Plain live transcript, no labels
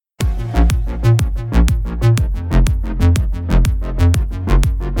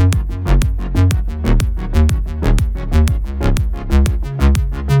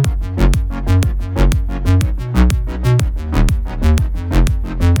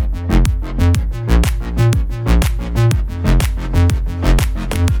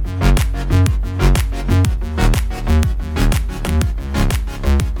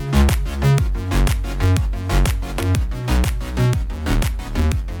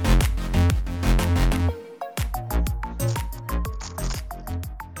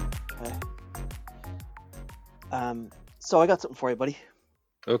So I got something for you, buddy.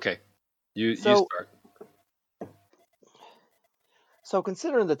 Okay, you So, start. so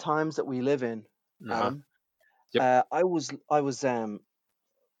considering the times that we live in, Uh huh. Adam, Yep. I was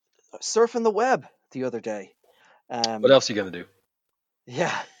surfing the web the other day. What Um, else are you gonna do?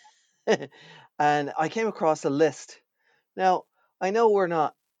 yeah, and I came across a list. Now I know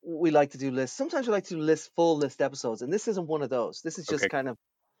we like to do lists. Sometimes we like to do full list episodes, and this isn't one of those. This is just Okay. kind of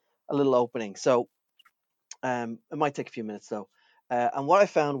a little opening. So it might take a few minutes though. And what I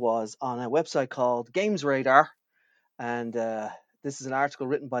found was on a website called Games Radar, and this is an article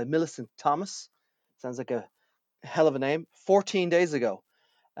written by Millicent Thomas. Sounds like a hell of a name. 14 days ago,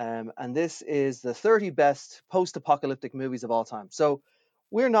 and this is the 30 best post-apocalyptic movies of all time. So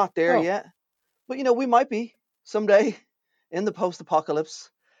we're not there Oh, yet, but we might be someday in the post-apocalypse.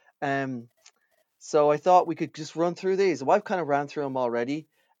 Um, so I thought we could just run through these. Well, I've kind of ran through them already.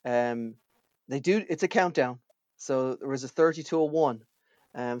 Um, it's a countdown. So there was a 30 to a 1.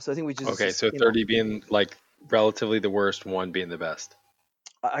 So I think we okay. just So 30 being like relatively the worst, one being the best.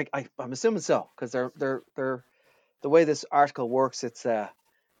 I'm assuming so because they're the way this article works. It's a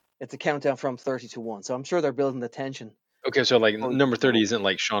countdown from 30 to 1. So I'm sure they're building the tension. Okay, so like For number the 30 whole isn't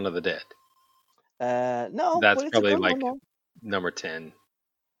like Shaun of the Dead. no, That's but it's a probably good like one though. number 10.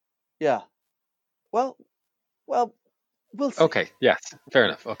 Yeah. Well, well, we'll see. Okay, yes, fair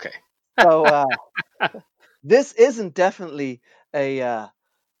enough. Okay. So this isn't definitely a uh,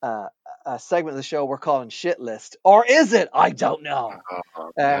 uh, a segment of the show we're calling shit list, or is it? I don't know. Oh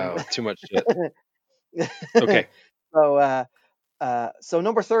Um, no, too much shit. Okay. so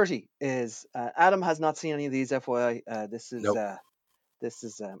number 30 is Adam has not seen any of these. FYI, Nope. this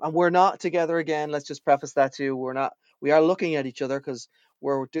is and we're not together again. Let's just preface that too. We're not. We are looking at each other because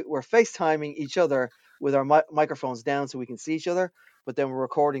we're FaceTiming each other with our microphones down so we can see each other. But then we're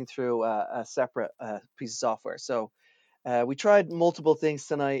recording through a separate piece of software. So we tried multiple things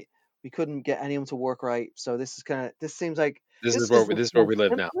tonight. We couldn't get any of them to work right. So this seems like This is this where is we, the this is where most we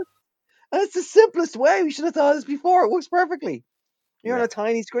live now. simplest. And it's the simplest way. We should have thought of this before. It works perfectly. You're on Yeah. a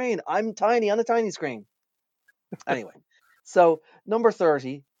tiny screen. I'm tiny on a tiny screen. Anyway, so number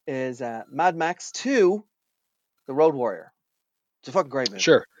 30 is Mad Max 2, The Road Warrior. It's a fucking great movie.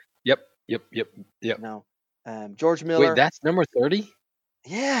 Sure. Yep. Yep. Yep. Yep. No, George Wait, Miller. that's number 30?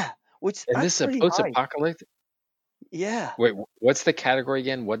 Yeah, which And that's this is a pretty high. post-apocalyptic? Yeah, Wait, what's the category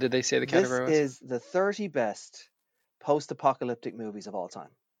again? What did they say the this category was? is the 30 best post-apocalyptic movies of all time.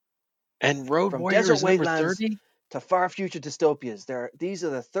 And Road From Warrior desert is number wastelands 30? to far future dystopias. These are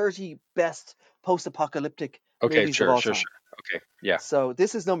the 30 best post-apocalyptic Okay, movies of sure, all sure, time. sure. Okay. Yeah. So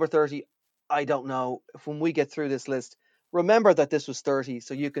this is number 30. I don't know if when we get through this list, remember that this was 30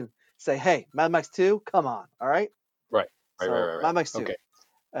 so you can say, hey, Mad Max 2, come on. All right. Right. Right, right, So right, right. Mad Max 2. Okay.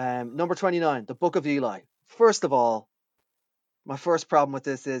 Number 29, The Book of Eli. First of all, my first problem with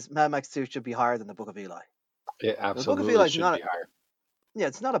this is Mad Max 2 should be higher than The Book of Eli. It The Book of absolutely Eli is should be higher.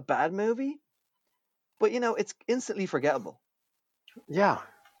 it's not a bad movie, but it's instantly forgettable. Yeah.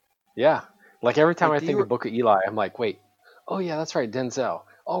 Yeah. Like every time Like I do think you of Book of Eli, I'm like, wait, oh yeah, that's right, Denzel.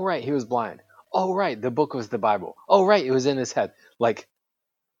 Oh right, he was blind. Oh right, the book was the Bible. Oh right, it was in his head. Like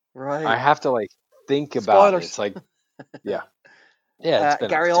I right? have to like think about it. Spoilers. It's like, yeah. Yeah, it's been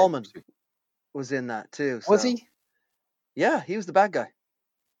Gary like 10 Oldman years. was in that too. Was So he? yeah, he was the bad guy.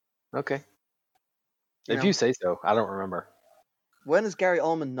 Okay. You If know, you say so. I don't remember. when has Gary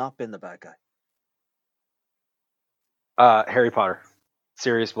Oldman not been the bad guy? Harry Potter.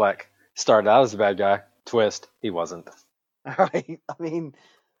 Sirius Black. Started out as the bad guy. Twist. He wasn't. All right. I mean,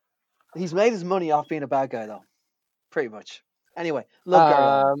 he's made his money off being a bad guy, though. Pretty much. Anyway, love Gary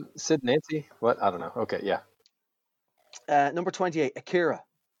Oldman. Sid Nancy? What? I don't know. Okay, yeah. Number 28, Akira.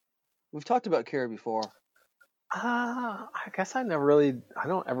 We've talked about Akira before. I guess I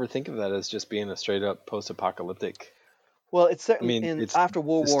don't ever think of that as just being a straight up post apocalyptic. Well, it's I set mean, in it's after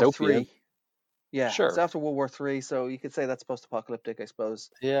World War dystopian. Three. Yeah, it's Sure. after World War Three, so you could say that's post-apocalyptic, I suppose.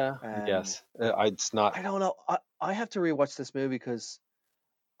 Yeah, I guess. It's not. I don't know. I have to rewatch this movie because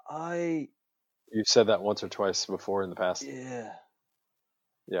You've said that once or twice before in the past. yeah.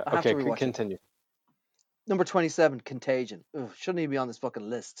 Yeah. I have to Okay, rewatch it. continue. Number 27, Contagion. Ugh, shouldn't even be on this fucking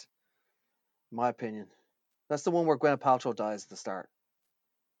list, in my opinion. That's the one where Gwyneth Paltrow dies at the start.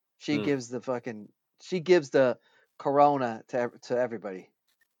 She gives the corona to everybody.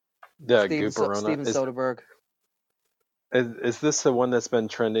 The Steven Gooperona. Steven Soderbergh. Is this the one that's been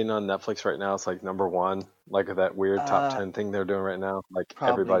trending on Netflix right now? It's like number one, like that weird top 10 thing they're doing right now. Like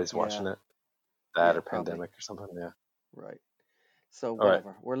Probably, everybody's yeah. watching it. That Yeah, or probably. pandemic or something. Yeah. Right. So All right.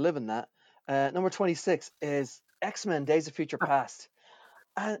 whatever. We're living that. Number 26 is X-Men: Days of Future Past.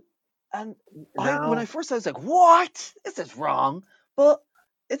 And And when I No, first, I was like, "What? This is wrong," but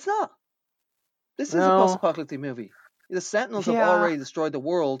it's not. This is a no, post-apocalyptic movie. The Sentinels have yeah, already destroyed the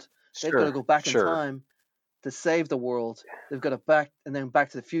world. They've got to sure, go back in sure. time to save the world. They've got to Back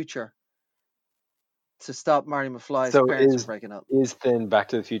to the Future to stop Marty McFly's So parents from breaking up. is then Back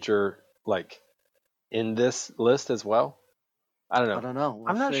to the Future like in this list as well? I don't I know. don't know. We'll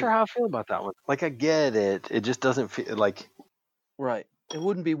I'm not sure see. how I feel about that one. Like I get it. It just doesn't feel like Right. It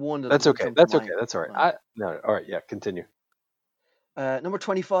wouldn't be one that that's would okay. jump to That's okay. mind. That's all right. mind. No, all right, yeah, continue. Number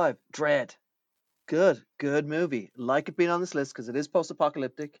 25, Dread. Good movie. Like it being on this list because it is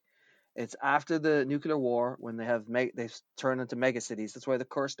post-apocalyptic. It's after the nuclear war when they've turned into mega cities. That's why the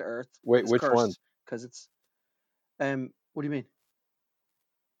cursed Earth Wait, is which one? cursed because it's What do you mean?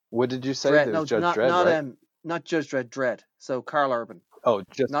 What did you say? Dread? There's No, Judge Dredd, right? not Judge Dredd. Dread. So Carl Urban, Oh,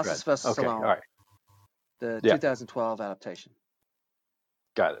 just not Dredd. Sylvester Okay, all Stallone. right. The Yeah, 2012 adaptation.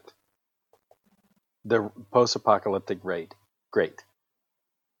 got it. The post-apocalyptic rate. Great.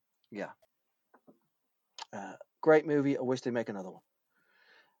 Yeah, great movie. I wish they make another one.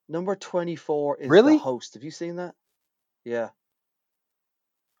 Number 24 is The Really? Host. Have you seen that? Yeah,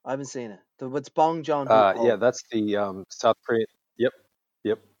 I haven't seen it. It's Bong Joon-ho. Yeah, that's the South Korean. Yep,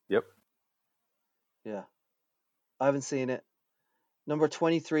 yep, yep. Yeah, I haven't seen it. Number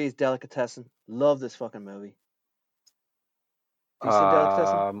 23 is Delicatessen. Love this fucking movie. Have you seen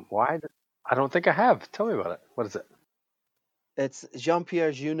Delicatessen? Why? I don't think I have. Tell me about it. What is it? It's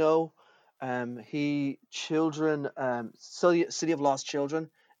Jean-Pierre Junot. City of Lost Children.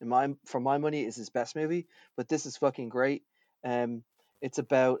 For my money, is his best movie. But this is fucking great. Um, it's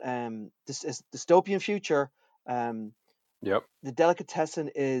about this is dystopian future. Um, Yep. the Delicatessen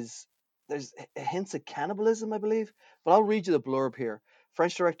is there's hints of cannibalism, I believe. But I'll read you the blurb here.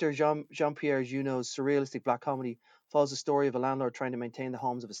 French director Jean-Pierre Junot's surrealistic black comedy follows the story of a landlord trying to maintain the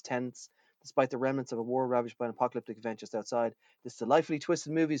homes of his tenants despite the remnants of a war ravaged by an apocalyptic event just outside. This delightfully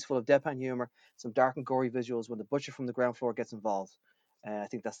twisted movie is full of deadpan humor, some dark and gory visuals when the butcher from the ground floor gets involved. I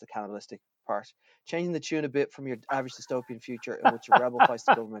think that's the cannibalistic part. Changing the tune a bit from your average dystopian future in which a rebel fights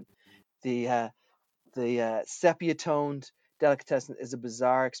the government. The sepia toned Delicatessen is a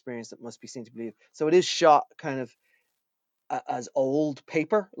bizarre experience that must be seen to believe. So it is shot kind of as old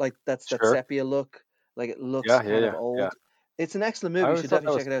paper, like that's that Sure. sepia look, like it looks Yeah, yeah, kind of yeah, yeah. old. It's an excellent I movie. You always should thought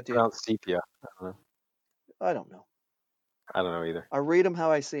that definitely was check it out, dude. pronounced sepia. I don't know. I don't know. I don't know either. I read them how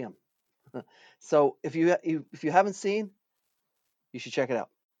I see them. So if you haven't seen, you should check it out.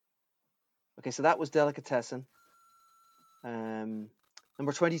 Okay, so that was Delicatessen.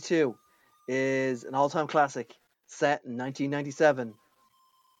 Number 22 is an all-time classic set in 1997,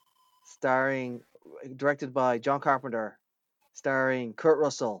 directed by John Carpenter, starring Kurt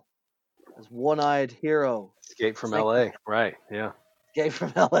Russell as one-eyed hero. Escape from Snake L.A. Right. Yeah. Escape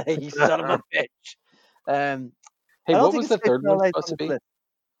from LA, you son of a bitch. Hey, I don't what think was the Escape third from one LA is supposed on to this be? list.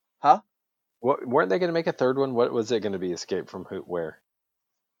 Huh? What weren't they going to make a third one? What was it going to be? Escape from who? Where?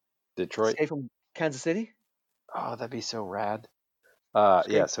 Detroit. Escape from Kansas City? Oh, that'd be so rad. Yeah.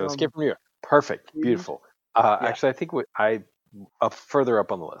 Escape So Escape from from New York. Perfect. Cleveland? Beautiful. Yeah, Actually, I think further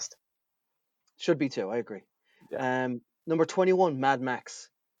up on the list. should be too. I agree. Yeah. Number 21, Mad Max.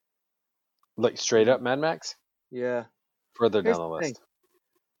 Like straight up Mad Max. Yeah. Further Here's down the the thing. list.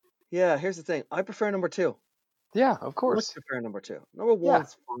 Yeah, here's the thing. I prefer number 2. Yeah, of Much course. prefer number 2. Number Yeah.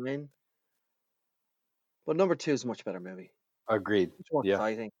 1's fine, but number 2 is a much better movie. Agreed. Much more Yeah.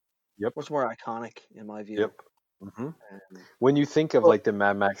 exciting. Yep. Much more iconic in my view. Yep. hmm Um, When you think of but like the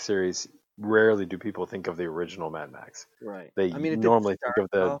Mad Max series, rarely do people think of the original Mad Max. right. They I mean, it didn't normally think start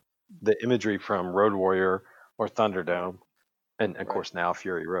of well. the imagery from Road Warrior or Right. Thunderdome, and of Right. course now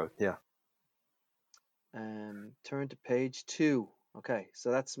Fury Road. Yeah. Turn to page 2. Okay,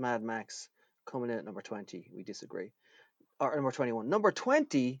 so that's Mad Max coming in at number 20. We disagree. Or number 21. Number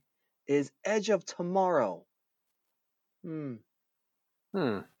 20 is Edge of Tomorrow. Hmm.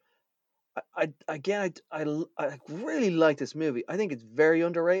 Hmm. I really like this movie. I think it's very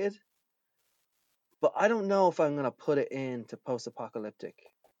underrated, but I don't know if I'm gonna put it into post-apocalyptic.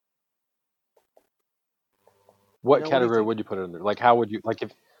 What What do you category think? would you put it under? Like, how would you like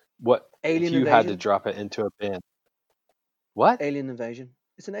if Alien you had to Invasion? drop it into a bin? What? Alien Invasion.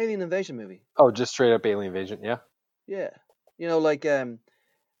 It's an alien invasion movie. Oh, just straight up Alien Invasion. Yeah. Yeah. Like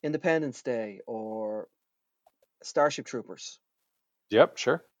Independence Day or Starship Troopers. Yep.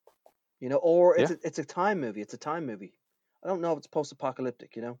 Sure. Or Yeah. it's a time movie. It's a time movie. I don't know if it's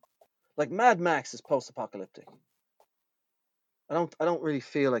post-apocalyptic. Like Mad Max is post-apocalyptic. I don't really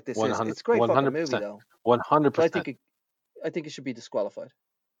feel like this is. 100. It's a great fucking movie 100%. though. But 100%. I think it should be disqualified.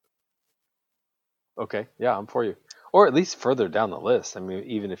 Okay, yeah, I'm for you. Or at least further down the list. I mean,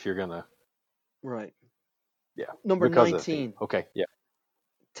 even if you're gonna, Right. yeah, Number because of the theme. 19, Okay, yeah.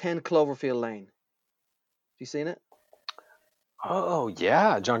 10 Cloverfield Lane. Have you seen it? Oh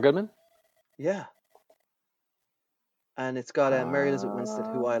yeah, John Goodman. Yeah. And it's got Mary Elizabeth Winstead,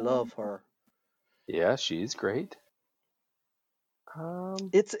 who I Um, love her. yeah, she's great.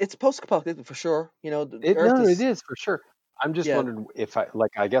 Um, It's post-apocalyptic for sure. You know, the it Earth no, it is, is for sure. I'm just yeah. wondering if I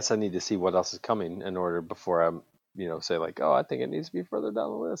like. I guess I need to see what else is coming in order before I'm, say like, oh, I think it needs to be further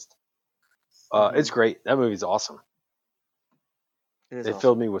down the list. Hmm. It's great. That movie's awesome. It is It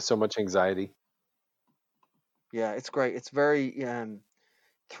filled awesome. me with so much anxiety. Yeah, it's great. It's very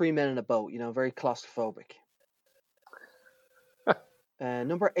three men in a boat. You know, very claustrophobic.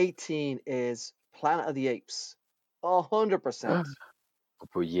 Number 18 is Planet of the Apes. 100%.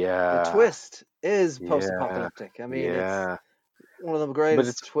 But The yeah, twist is yeah, post-apocalyptic. I mean, it's yeah. one of the But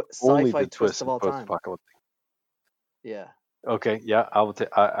it's greatest only sci-fi the twists twist of is all time. post-apocalyptic. Yeah. Okay, yeah, I will.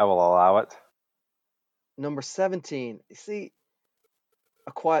 I will allow it. Number 17. You see,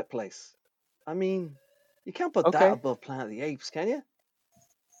 A Quiet Place. I mean, you can't put that Okay. above Planet of the Apes, can you?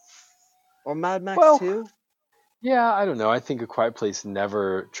 Or Mad Max Well, 2? yeah, I don't know. I think A Quiet Place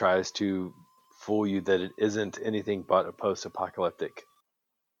never tries to fool you that it isn't anything but a post-apocalyptic.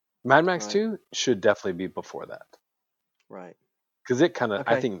 Mad Max Right, 2 should definitely be before that right. because it kind of,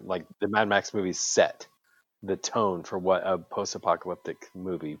 I Okay, think, like the Mad Max movies set the tone for what a post-apocalyptic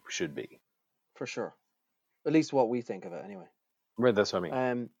movie should be. for sure. At least what we think of it, anyway. Right, that's what I mean.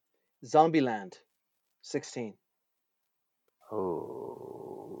 Zombieland, 16.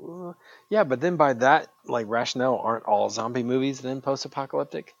 Oh, yeah, but then by that like rationale, aren't all zombie movies then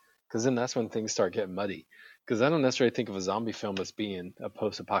post-apocalyptic? Because then that's when things start getting muddy. Because I don't necessarily think of a zombie film as being a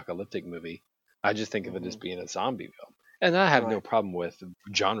post-apocalyptic movie. I just think of it as Hmm. being a zombie film, and I have no Right, problem with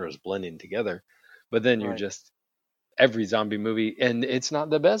genres blending together. But then you're right. just every zombie movie, and it's not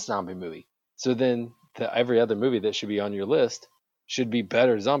the best zombie movie. So then every other movie that should be on your list should be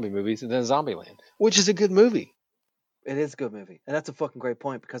better zombie movies than Zombieland, which is a good movie. It is a good movie. And that's a fucking great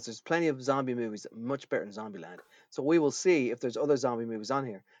point because there's plenty of zombie movies that are much better than Zombieland. So we will see if there's other zombie movies on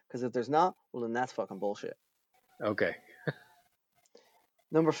here. Because if there's not, well, then that's fucking bullshit. Okay.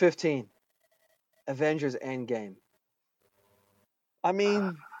 Number 15, Avengers Endgame. I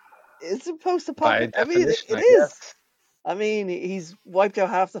mean, it's a By post-apocalyptic. I mean, definition, it I is. guess. I mean, he's wiped out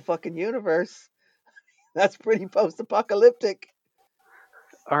half the fucking universe. That's pretty post-apocalyptic.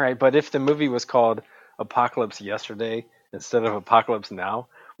 All right, but if the movie was called Apocalypse Yesterday instead of Apocalypse Now,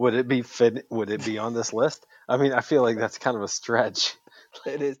 would it be fit? Would it be on this list? I mean, I feel like that's kind of a stretch.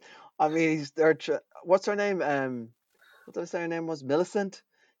 It is. I mean, what's her name? What did I say her name was? Millicent.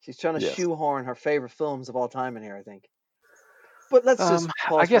 She's trying to Yes. shoehorn her favorite films of all time in here, I think. But let's just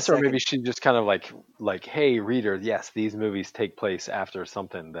I pause for a guess, or maybe second. she just kind of like, hey, reader, yes, these movies take place after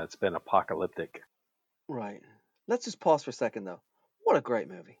something that's been apocalyptic. Right. Let's just pause for a second, though. What a great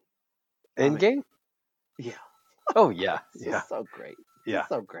movie. I mean, Endgame? yeah, Oh yeah, it's yeah, just so great. yeah. Just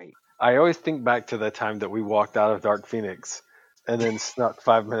so great. I always think back to the time that we walked out of Dark Phoenix and then snuck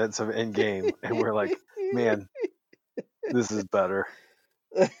 5 minutes of Endgame, and we're like, man, this is better.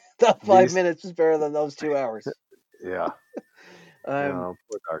 That five These, minutes is better than those 2 hours. yeah. Um, Oh,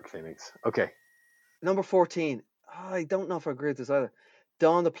 poor Dark Phoenix. Okay. Number 14. I don't know if I agree with this either.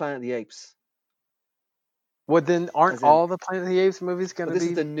 Dawn of the Planet of the Apes. Well, then aren't As in, all the Planet of the Apes movies but gonna this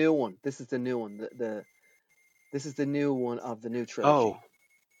is be? the new one. This is the new one. This is the new one of the new Oh, trilogy.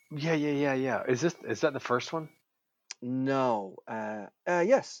 yeah, yeah, yeah, yeah. Is that the first one? No.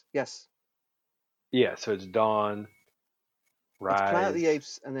 Yes, yes. Yeah. So it's Dawn, It's Planet of Rise. the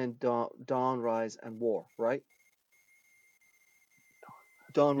Apes and then Dawn, Rise, and War, right?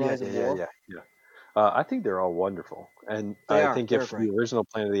 Dawn, Yeah, Rise, yeah, and yeah, War. yeah, yeah. I think they're all wonderful, and They I are. think They're if the great. original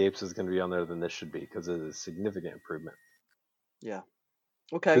Planet of the Apes is going to be on there, then this should be because it is a significant improvement. Yeah.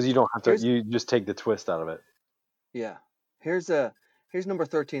 Okay. Because you don't have to, Here's you just take the twist out of it. yeah. Here's number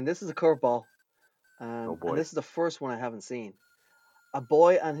 13. This is a curveball. Oh And boy. this is the first one I haven't seen. A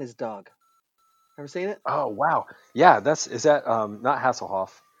Boy and His Dog. Ever seen it? Oh wow. Yeah, is that not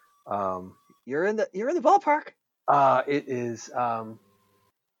Hasselhoff? Um, You're in the ballpark. it is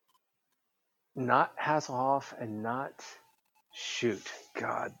not Hasselhoff and not shoot.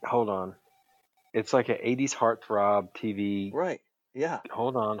 God, hold on. It's like an 80s heartthrob TV. Right. Yeah.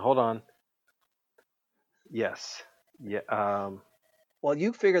 Hold on. Yes. Yeah. While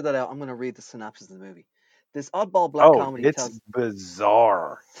you figure that out, I'm going to read the synopsis of the movie. This oddball black Oh, comedy it's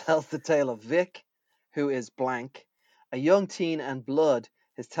bizarre. tells the tale of Vic, who is blank, a young teen, and Blood,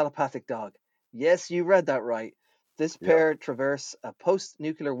 his telepathic dog. Yes, you read that right. This Yep. pair traverse a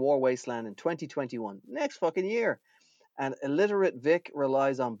post-nuclear war wasteland in 2021, next fucking year, and illiterate Vic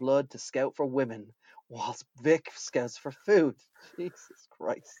relies on blood to scout for women, whilst Vic scouts for food. Jesus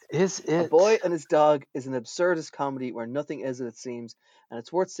Christ. Is A it? Boy and His Dog is an absurdist comedy where nothing is as it seems, and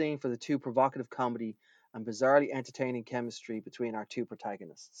it's worth seeing for the two provocative comedy and bizarrely entertaining chemistry between our two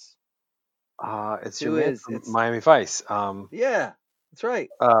protagonists. It's your Who man is? from It's Miami Vice. yeah, that's right.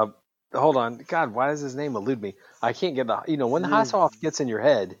 Uh, hold on. God, why does his name elude me? I can't get the. When Hasselhoff gets in your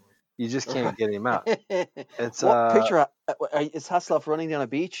head, you just can't get him out. It's What picture? Is Hasselhoff running down a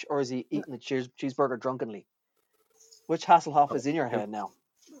beach or is he eating a cheeseburger drunkenly? Which Hasselhoff is in your head now?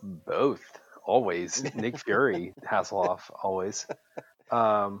 both. Always Nick Fury, Hasselhoff, always.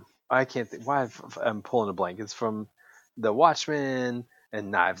 I can't think. Why I'm pulling a blank. It's from The Watchmen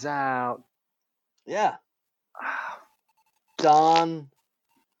and Knives Out. Yeah, Don.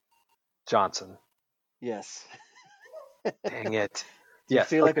 Johnson. Yes. Dang it. Do you Yes.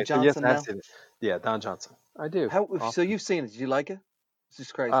 feel like a Okay. So yes, Johnson I have now? seen it. Yeah, Don Johnson. I do. How? So Often. you've seen it? Did you like it? It's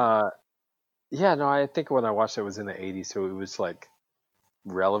just crazy. Yeah. No, I think when I watched it was in the '80s, so it was like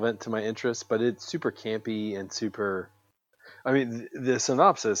relevant to my interests. But it's super campy and super. I mean, the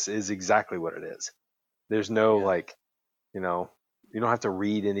synopsis is exactly what it is. There's no Yeah. you don't have to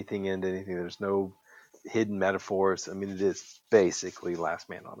read anything into anything. There's no hidden metaphors. I mean, it is basically Last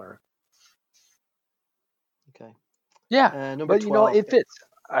Man on Earth. Okay. Yeah, Number but 12. it fits.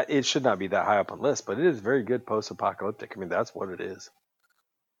 It should not be that high up on the list, but it is very good post-apocalyptic. I mean, that's what it is.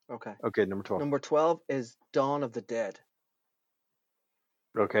 Okay. Okay, number 12. Number 12 is Dawn of the Dead.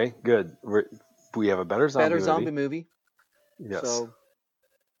 Okay, good. We have a better zombie movie. Yes. So,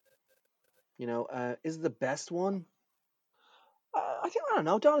 is it the best one? I don't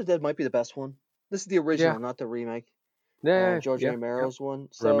know. Dawn of the Dead might be the best one. This is the original, Yeah. not the remake. Yeah. George yeah, Romero's one.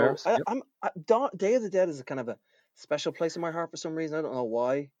 So Romero's, yep. Day of the Dead is a kind of a special place in my heart for some reason. I don't know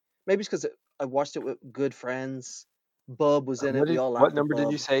why. Maybe it's because I watched it with good friends. Bub was in it. We all laughed What number at did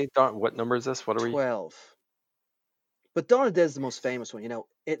Bub. you say? What number is this? What are we? 12. But Dawn of the Dead is the most famous one.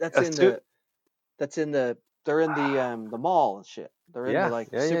 That's in the. They're in the mall and shit. They're in the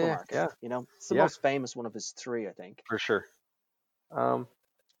supermarket. Yeah. It's the most famous one of his three, I think. For sure.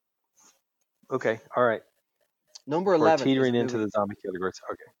 Okay. All right. Number 11. We're teetering into the zombie categories.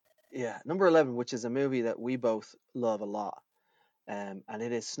 Okay. Yeah, number 11, which is a movie that we both love a lot, and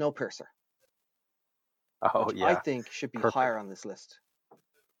it is Snowpiercer. Oh which yeah. I think should be higher on this list.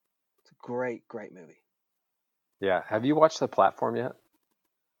 It's a great, great movie. Yeah. Have you watched The Platform yet?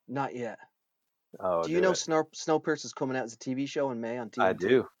 Not yet. Oh. Do you know Snowpiercer's coming out as a TV show in May on TNT? I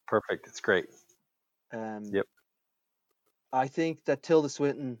do. Perfect. It's great. Yep. I think that Tilda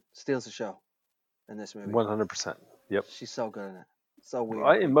Swinton steals the show in this movie. 100%. Yep. She's so good in it. So weird.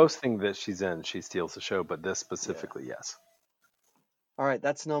 Well, in most things that she's in, she steals the show, but this specifically, yes. All right,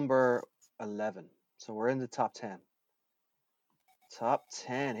 that's number 11. So we're in the top 10. Top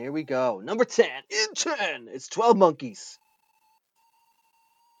 10. Here we go. Number 10. In 10. It's 12 Monkeys.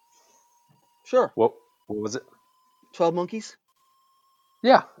 Sure. What was it? 12 Monkeys?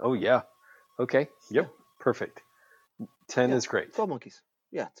 Yeah. Oh, yeah. Okay. Yep. Yeah. Perfect. 10 is great. 12 Monkeys.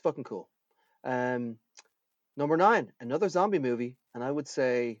 Yeah, it's fucking cool. Number 9. Another zombie movie. And I would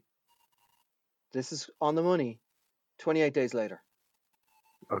say this is on the money. 28 Days Later.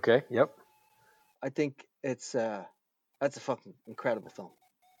 Okay. Yep. I think that's a fucking incredible film.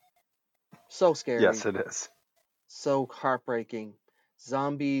 So scary. Yes, it is. So heartbreaking.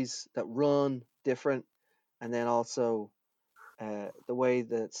 Zombies that run different, and then also the way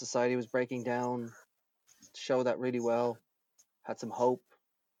that society was breaking down. Show that really well. Had some hope.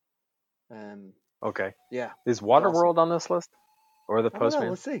 Okay. Yeah. Is Waterworld on this list, or The Postman?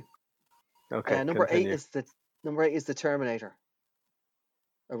 Let's see. Okay. Number 8 is the Terminator.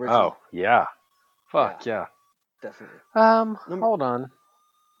 Original. Oh yeah. Fuck yeah. Definitely. Hold on.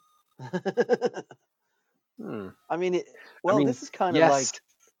 I mean, this is kind of like.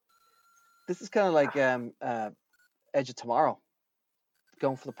 This is kind of like Edge of Tomorrow.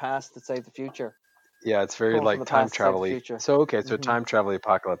 Going for the past to save the future. Yeah, it's very like time travel-y. So time travel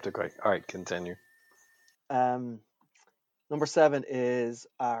apocalyptic. All right, continue. Number 7 is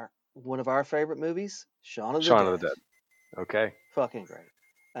one of our favorite movies, Shaun of the Dead. Okay. Fucking great.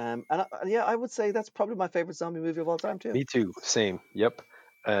 I would say that's probably my favorite zombie movie of all time too. Me too. Same. Yep.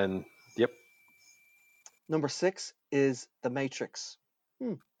 And yep. Number 6 is The Matrix.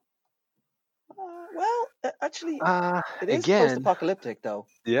 Actually, it is post-apocalyptic though.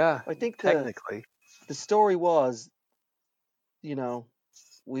 Yeah. I think technically the story was,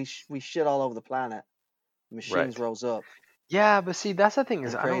 we shit all over the planet. Machines rose up. Yeah, but see, that's the thing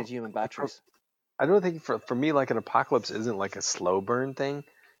is created human batteries. I don't think for me like an apocalypse isn't like a slow burn thing.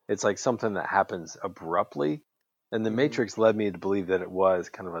 It's like something that happens abruptly. And the Hmm. Matrix led me to believe that it was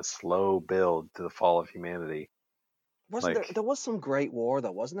kind of a slow build to the fall of humanity. Wasn't there? Like, There was some great war,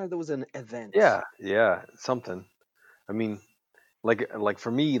 though, wasn't there? There was an event. yeah, yeah, something. I mean, like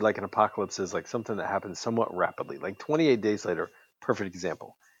for me, like an apocalypse is like something that happens somewhat rapidly. Like 28 days later, perfect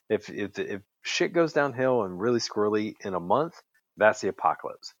example. If shit goes downhill and really squirrely in a month, that's the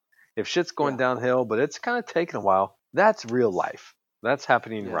apocalypse. If shit's going Yeah, downhill, but it's kind of taking a while, that's real life. That's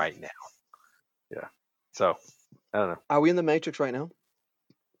happening yeah. right now. Yeah. So I don't know. Are we in the Matrix right now?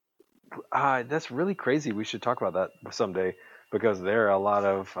 That's really crazy. We should talk about that someday because there are a lot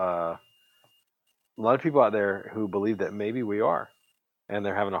of people out there who believe that maybe we are, and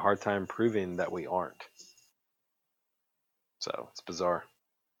they're having a hard time proving that we aren't. So it's bizarre.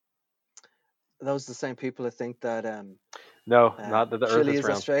 Those are the same people that think that No, not that the Earth Chile is is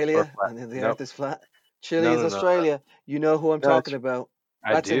round or Australia flat. and then the Nope. Earth is flat. Chile No, is no, no. Australia. You know who I'm No, it's, talking about.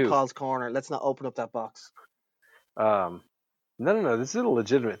 I That's in do. Paul's corner. Let's not open up that box. Um, no, no, no. This is a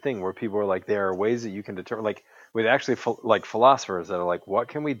legitimate thing where people are like, there are ways that you can determine, like, with actually like philosophers that are like, what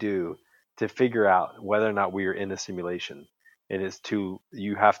can we do to figure out whether or not we are in a simulation? And it's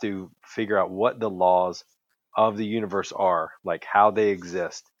you have to figure out what the laws of the universe are, like how they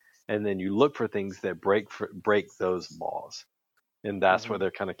exist, and then you look for things that break those laws, and that's what Hmm.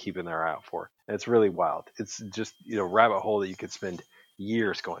 they're kind of keeping their eye out for. And it's really wild. It's just rabbit hole that you could spend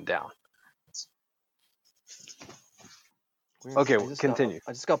years going down. Weird. Okay, continue.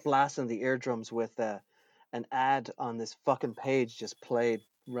 I just got blasted in the eardrums with an ad on this fucking page just played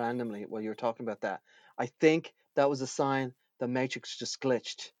randomly while you were talking about that. I think that was a sign the Matrix just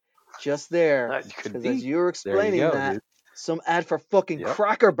glitched. Just there, That could because as be. you were There you explaining go, that, dude. some ad for fucking Yep.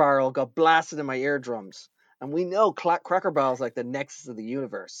 Cracker Barrel got blasted in my eardrums. And we know Cracker Barrel is like the nexus of the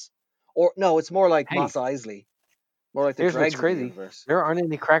universe. Or no, it's more like Hey, Moss Eisley, more like the here's what's dregs of the crazy. universe. There aren't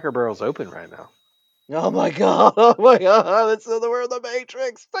any Cracker Barrels open right now. Oh my god! Oh my god! It's so we're in the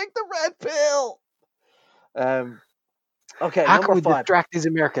Matrix. Take the red pill. Um. Okay, How can number we five. distract these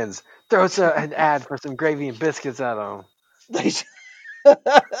Americans? Throw us an ad for some gravy and biscuits at them. They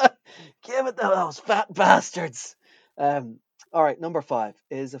give it to those fat bastards. Um. All right, number five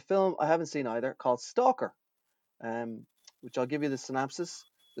is a film I haven't seen either called Stalker. Which I'll give you the synopsis.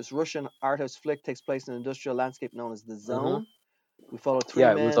 This Russian art house flick takes place in an industrial landscape known as the Hmm. Zone. We follow three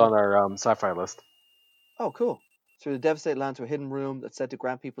Yeah, it was men. on our sci-fi list. Oh, cool. Through the devastated land to a hidden room that's said to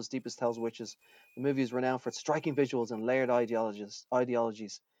grant people's deepest tells wishes. The movie is renowned for its striking visuals and layered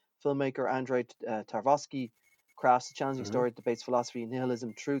ideologies. Filmmaker Andrei Tarkovsky crafts a challenging Hmm. story that debates philosophy,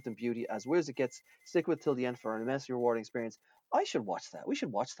 nihilism, truth, and beauty as weird as it gets. Stick with it till the end for an immensely rewarding experience. I should watch that. We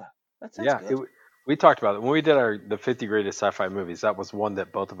should watch that. That sounds Yeah, good. we talked about it when we did the 50 greatest sci-fi movies. That was one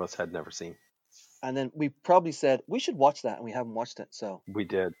that both of us had never seen. And then we probably said we should watch that, and we haven't watched it. So We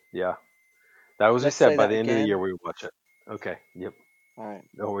did, yeah. That was we let's said say by that the end of the year again. we would watch it. Okay, yep. All right.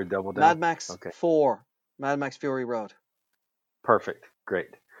 Oh, we double down. Mad Max Okay, 4, Mad Max Fury Road. perfect, great.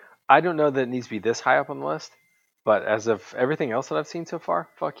 I don't know that it needs to be this high up on the list, but as of everything else that I've seen so far,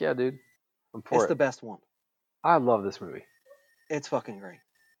 fuck yeah, dude, I'm It's for the it. best one. I love this movie, It's fucking great.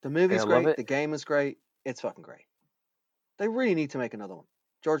 The and I movie's love great. it. The game is great. It's fucking great. They really need to make another one.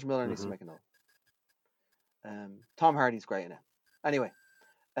 George Miller needs to Hmm. make another one. Tom Hardy's great in it. Anyway,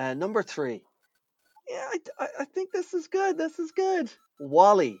 number three. Yeah, I think this is good. This is good.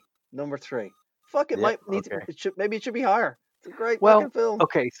 Wally, number three. Fuck, it Yep. might need to, Okay. maybe it should be higher. It's a great Well, fucking film.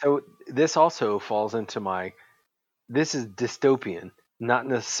 okay. So this also falls into my. This is dystopian, not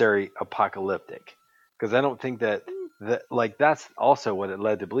necessarily apocalyptic, because I don't think that like that's also what it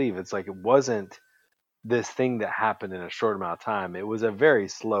led to believe. It's like it wasn't this thing that happened in a short amount of time. It was a very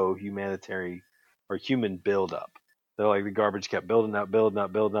slow humanitarian or human buildup. They're like the garbage kept building up, building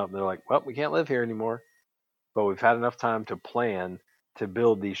up, building up. And they're like, well, we can't live here anymore, but we've had enough time to plan to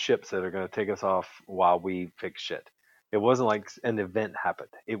build these ships that are going to take us off while we fix shit. It wasn't like an event happened.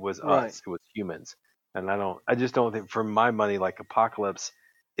 It was Right. us. It was humans. And I just don't think, for my money, like apocalypse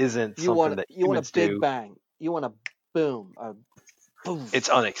isn't something that You want a humans big do. bang. You want a boom. A boom. It's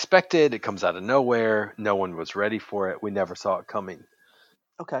unexpected. It comes out of nowhere. No one was ready for it. We never saw it coming.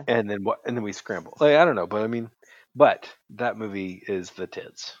 Okay. And then what? And then we scramble. Like, I don't know, but I mean, but that movie is the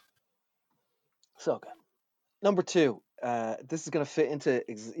tits. So good. Number two. This is going to fit into.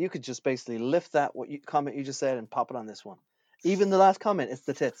 You could just basically lift that comment you just said and pop it on this one. Even the last comment, it's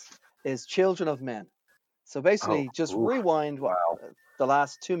the tits. Is Children of Men. So Oh, basically, just oof, rewind wow. the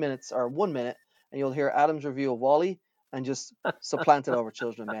last 2 minutes or 1 minute, and you'll hear Adam's review of Wally, and just supplant it over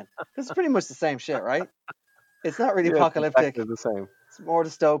Children of Men. Because it's pretty much the same shit, right? It's not really Yeah, it's apocalyptic. exactly the same. It's more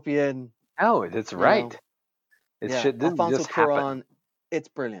dystopian. No, that's You know, right. It's yeah, shit didn't Alfonso just happen. Cuarón, it's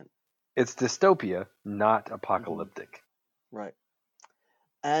brilliant. It's dystopia, not Hmm. apocalyptic. Right.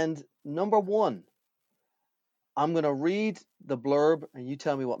 And number one, I'm gonna read the blurb and you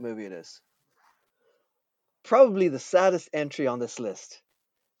tell me what movie it is. Probably the saddest entry on this list.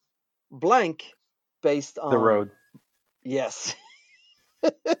 Blank, based The on Road. yes.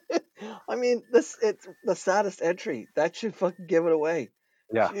 I mean, this it's the saddest entry. That should fucking give it away.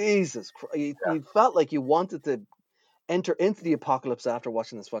 Yeah, Jesus Christ. yeah, You felt like you wanted to enter into the apocalypse after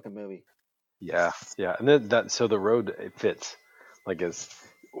watching this fucking movie. yeah, yeah. And then that so The Road it fits. Like it's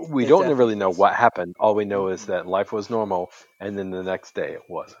we It don't definitely really know fits. what happened. All we know is Mm-mm. that life was normal, and then the next day it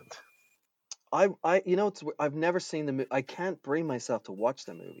wasn't. You know, I've never seen the movie. I can't bring myself to watch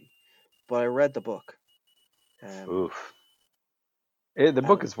the movie, but I read the book. Um, Oof. The and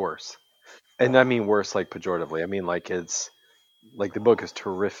book is worse, and I uh, mean worse like pejoratively. I mean like it's like the book is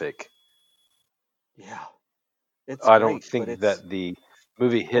terrific. yeah, it's I don't great, but think it's that the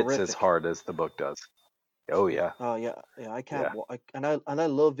movie hits as horrific. hard as the book does. Oh yeah, Oh yeah, yeah. I can't. yeah. And I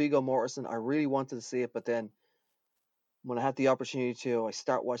love Viggo Mortensen. I really wanted to see it, but then when I had the opportunity to, I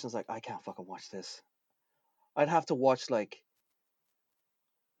start watching. It's like I can't fucking watch this. I'd have to watch like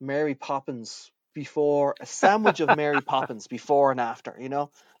Mary Poppins before a sandwich of Mary Poppins before and after.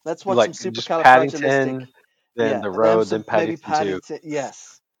 Let's watch some Like just supercalifragilistic. Paddington, then Yeah, The and then Road, then some maybe Paddington 2. Paddington.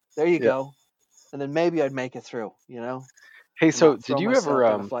 Yes, there you Yeah. go. And then maybe I'd make it through. Hey, And so not throw did myself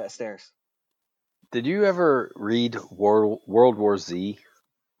down a flight of stairs. you ever read World War Z?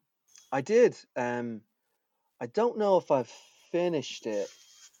 I did. I don't know if I've finished it.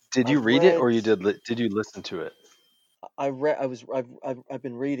 Did you I've read it read. or did you listen to it? I read. I was. I've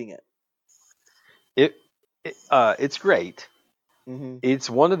been reading it. It, it's great. Hmm. It's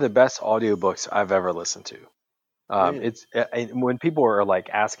one of the best audiobooks I've ever listened to. Really. And when people are like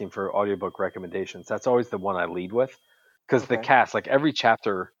asking for audiobook recommendations, that's always the one I lead with because the Okay. cast, like every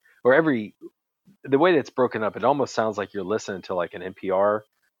chapter or every the way that it's broken up, it almost sounds like you're listening to like an NPR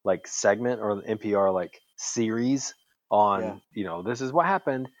like segment or an NPR like series Yeah. on, this is what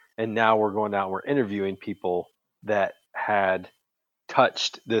happened. And now we're going out, we're interviewing people that had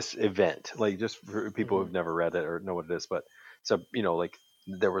touched this event, like just for people Hmm. who've never read it or know what it is. But so, like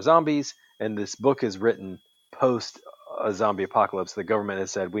there were zombies, and this book is written post a zombie apocalypse. The government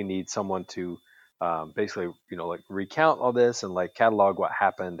has said we need someone to basically, like recount all this and like catalog what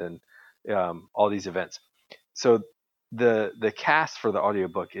happened and all these events. So the cast for the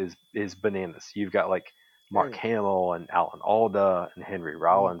audiobook is bananas. You've got like Mark Really. Hamill and Alan Alda and Henry Mm.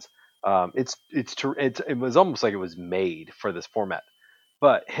 Rollins. It was almost like it was made for this format.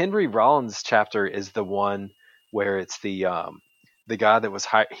 But Henry Rollins' chapter is the one where it's the guy that was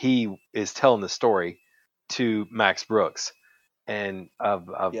he is telling the story to Max Brooks and of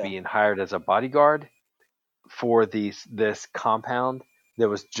Yeah. being hired as a bodyguard for this compound that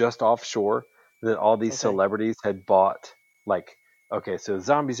was just offshore that all these Okay. celebrities had bought. Like, okay, so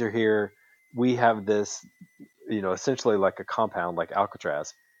zombies are here. We have this, essentially like a compound like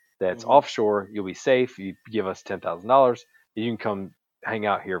Alcatraz that's Hmm. offshore. You'll be safe. You give us $10,000. You can come hang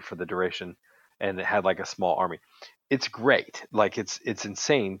out here for the duration. And it had like a small army. It's great. Like it's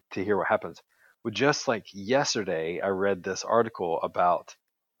insane to hear what happens. But just like yesterday, I read this article about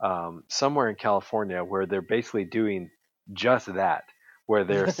somewhere in California where they're basically doing just that, where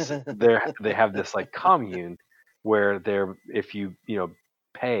they have this like commune where they're if you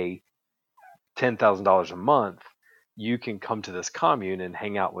pay $10,000 a month, you can come to this commune and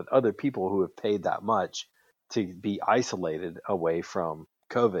hang out with other people who have paid that much to be isolated away from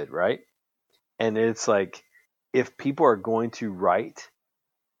COVID, right? And it's like if people are going to write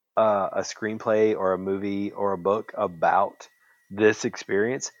a screenplay or a movie or a book about this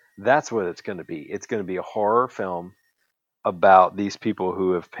experience, that's what it's going to be. It's going to be a horror film about these people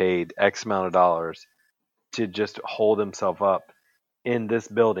who have paid X amount of dollars to just hold themselves up in this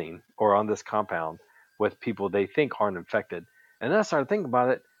building or on this compound with people they think aren't infected. And then I started thinking about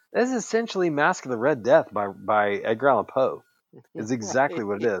it. This is essentially Mask of the Red Death by Edgar Allan Poe. Is exactly Right.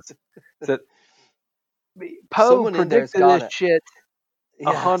 what it is. So Poe Someone in there's predicted got this it. shit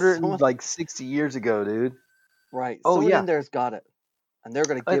a Yeah. hundred and Someone. like 60 years ago, dude. Right. Oh Someone yeah, in there's got it, and they're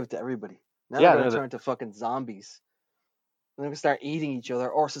gonna Uh, give it to everybody. Now they're yeah, gonna no, turn to fucking zombies. And they're gonna start eating each other,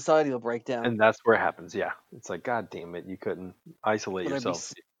 or society will break down. and that's where it happens. Yeah, it's like God damn it, you couldn't isolate Or they'll be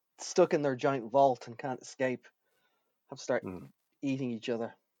yourself. stuck in their giant vault and can't escape. Have to start Mm. eating each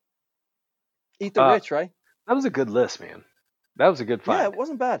other. Eat the Uh, rich, right? that was a good list, man. That was a good Yeah, find. it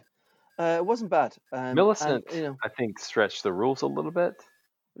wasn't bad. It wasn't bad. And Millicent, I think, stretched the rules a little bit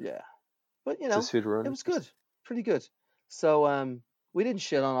yeah, but to suit her own it was interest. good, pretty good. So we didn't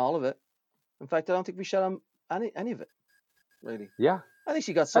shit on all of it. In fact, I don't think we shot on any of it really. Yeah, I think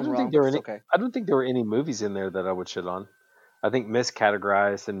she got I some don't think wrong, there but were it's any. okay. I don't think there were any movies in there that I would shit on. I think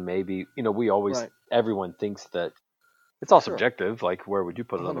miscategorized and maybe we always Right. everyone thinks that it's all Sure. subjective. Like where would you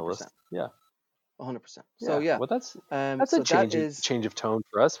put it on the list? 100%. Yeah, 100%. So yeah. yeah. Well, that's a So that is change of tone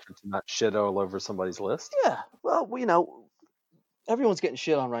for us to not shit all over somebody's list. yeah. Well, everyone's getting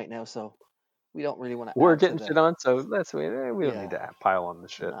shit on right now, so we don't really want to We're add to getting the shit on, so we don't need yeah. to pile on the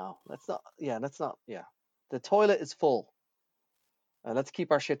shit. No, that's not. Yeah, that's not. Yeah, the toilet is full. Let's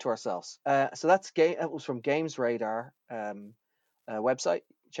keep our shit to ourselves. So that's game. It was from Games Radar website.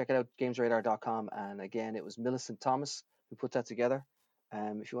 Check it out, gamesradar.com. And again, it was Millicent Thomas who put that together.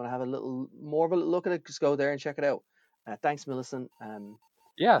 If you want to have a little more of a look at it, just go there and check it out. Thanks, Millicent.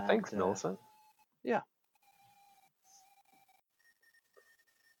 Yeah, And thanks, Millicent. yeah.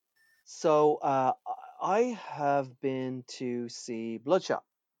 So I have been to see Bloodshot.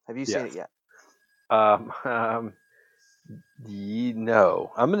 Have you seen Yes. it yet? Um, um,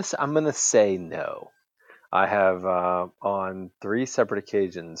 no. I'm gonna say no. I have on 3 separate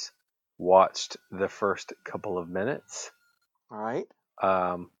occasions watched the first couple of minutes. All right.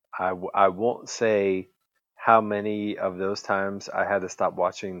 I won't say how many of those times I had to stop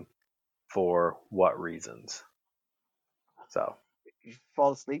watching for what reasons. So You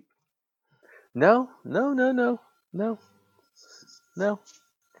fall asleep. no, no, no, no, no, no.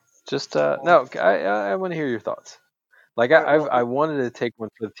 Just Oh, no. I want to hear your thoughts. Like all right. I Well, wanted to take one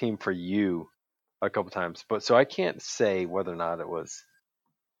for the team for you a couple times, but so I can't say whether or not it was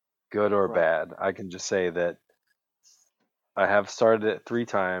good or right. bad. I can just say that I have started it 3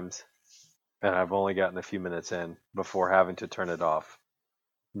 times and I've only gotten a few minutes in before having to turn it off.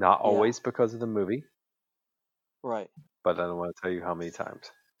 Not Yeah. always because of the movie, Right. but I don't want to tell you how many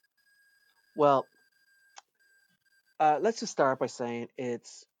times. Well, let's just start by saying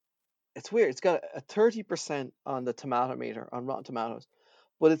it's weird. It's got a 30% on the tomato meter on Rotten Tomatoes,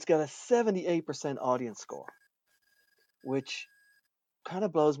 but it's got a 78% audience score, which kind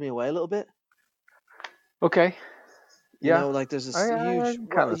of blows me away a little bit. Okay. Yeah, Like there's this I huge,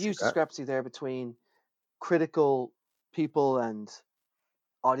 well, kind a of see huge that. discrepancy there between critical people and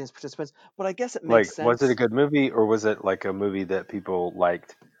audience participants. But I guess it Like, makes was it a sense, good movie or was it like a movie that people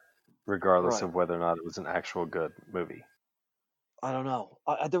liked regardless right? of whether or not it was an actual good movie? I don't know.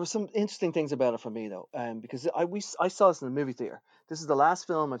 There were some interesting things about it for me though, because I saw this in the movie theater. This is the last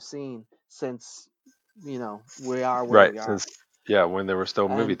film I've seen since we are where Right, we are, since yeah, when there were still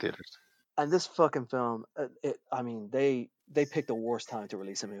movie and theaters. this fucking film, I mean, they picked the worst time to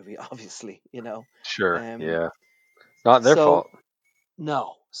release a movie, obviously, Sure, um. yeah. Not their So fault.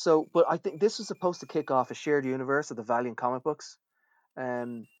 no, but I think this was supposed to kick off a shared universe of the Valiant comic books,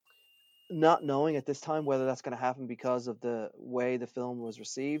 um. Not knowing at this time whether that's going to happen because of the way the film was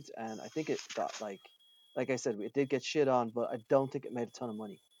received, and I think it got like I said, it did get shit on, but I don't think it made a ton of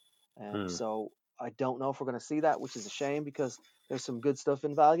money. Hmm. So I don't know if we're going to see that, which is a shame because there's some good stuff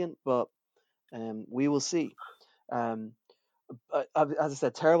in Valiant, but we will see. Um, but as I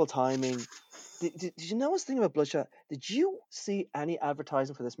said, terrible timing. Did you know this thing about Bloodshot? Did you see any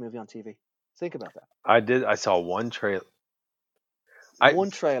advertising for this movie on TV? Think about that. I did. I saw one trailer. I,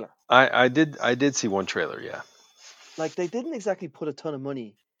 One trailer. I did see one trailer. Yeah. Like they didn't exactly put a ton of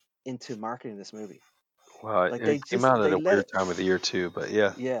money into marketing this movie. Well, Like it came out at they a let weird it, time of the year too, but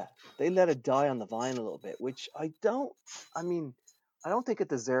yeah. yeah, they let it die on the vine a little bit, which I mean, I don't think it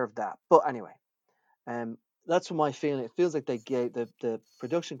deserved that. But anyway, um, that's what my feeling. It feels like they gave the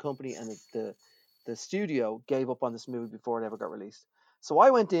production company and the studio gave up on this movie before it ever got released. So I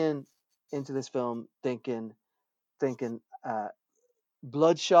went into this film thinking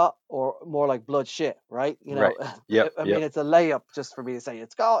bloodshot or more like blood shit, right? Right. Yep. I Yep. mean, it's a layup just for me to say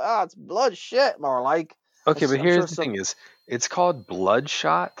it's called it's blood shit, more like. Okay, but I'm sure here's the some thing: is it's called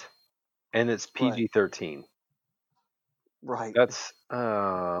Bloodshot, and it's right, PG-13. right, That's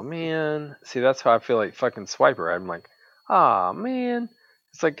oh man. See, that's how I feel like fucking Swiper. I'm like, ah man.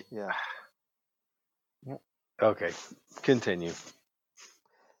 It's like yeah. okay, continue.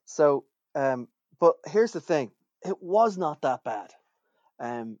 So, but here's the thing: it was not that bad.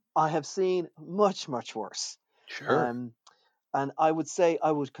 I have seen much worse. Sure. Um, and I would say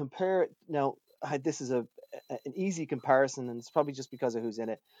I would compare it now. This is an easy comparison, and it's probably just because of who's in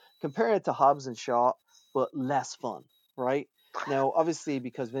it. Compare it to Hobbs and Shaw, but less fun, right? Now, obviously,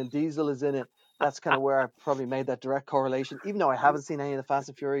 because Vin Diesel is in it, that's kind of where I probably made that direct correlation. Even though I haven't seen any of the Fast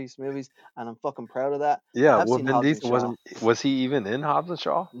and Furious movies, and I'm fucking proud of that, I Yeah. have Well, seen Vin Hobbs and Diesel Shaw. wasn't. Was he even in Hobbs and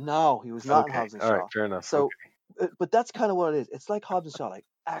Shaw? No, he was not in Okay. Hobbs and All right. Shaw. Fair enough. So, Okay. but that's kind of what it is. It's like Hobbs and Shaw, like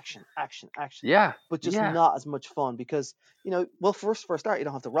action, Yeah. but just Yeah. not as much fun because well, first for a start, you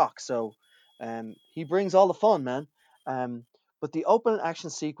don't have to rock, so He brings all the fun, man. Um, but the opening action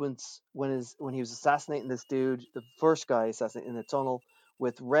sequence when he was assassinating this dude, the first guy assassinated in the tunnel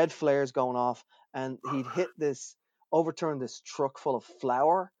with red flares going off, and he'd overturned this truck full of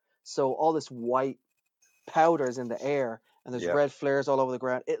flour, so all this white powder is in the air, and there's Yep. red flares all over the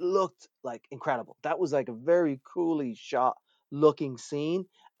ground. It looked like incredible. That was like a very coolly shot looking scene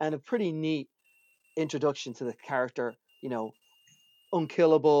and a pretty neat introduction to the character.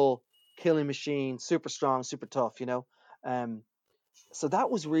 Unkillable, killing machine, super strong, super tough. Um, so that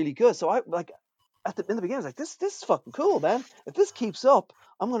was really good. So I like in the beginning, I was like, this is fucking cool, man. If this keeps up,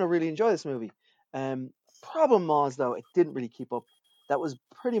 I'm gonna really enjoy this movie. Problem was though, it didn't really keep up. That was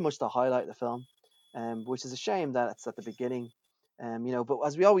pretty much the highlight of the film, which is a shame that it's at the beginning. But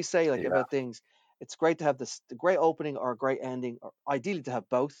as we always say, like Yeah. about things, it's great to have the great opening or a great ending, or ideally to have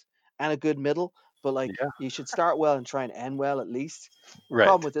both and a good middle. But like Yeah. you should start well and try and end well at least. The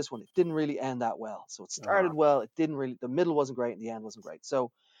problem Right. with this one, it didn't really end that well. So it Uh, started well, it didn't really. The middle wasn't great, and the end wasn't great.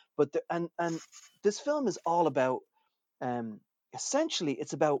 So, and this film is all about um, essentially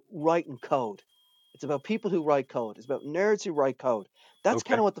it's about writing code. It's about people who write code. It's about nerds who write code. That's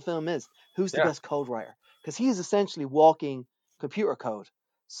kind okay. of what the film is. Who's the Yeah. best code writer? Because he is essentially walking computer code.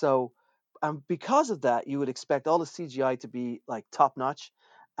 So, and because of that, you would expect all the CGI to be like top notch.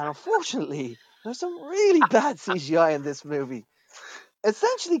 And unfortunately, there's some really bad CGI in this movie.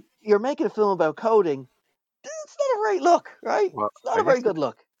 Essentially, you're making a film about coding. It's not a great look, right? Well, It's not I a very guess good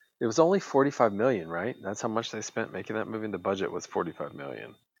look. it was only 45 million, right? That's how much they spent making that movie. The budget was 45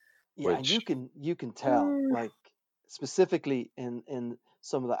 million, Yeah, and you which can you can tell, mm, like specifically in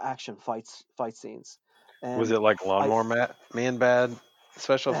some of the action fight scenes. was Um, it like I Man Bad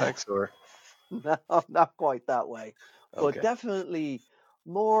special effects or no, not quite that way, but okay. definitely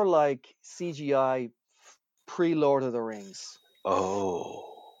more like CGI pre Lord of the Rings.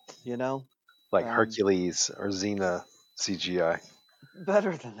 Oh, You know, like um, Hercules or Xena CGI.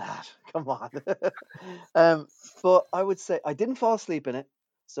 better than that. Come on. um, but I would say I didn't fall asleep in it,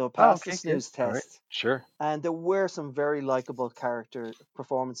 so I Oh, passed the okay, good. snooze All right, test. sure. And there were some very likable character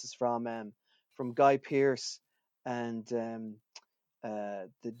performances from Guy Pearce and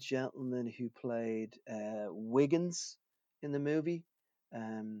the gentleman who played Wiggins in the movie.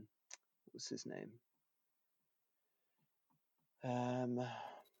 What was his name? Um,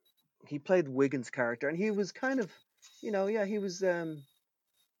 he played Wiggins' character, and he was kind of, yeah, he was,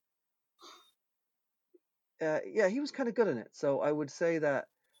 yeah, he was kind of good in it. So I would say that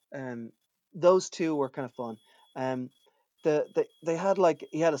um, those two were kind of fun. Um, they had like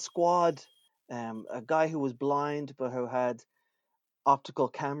he had a squad, a guy who was blind but who had optical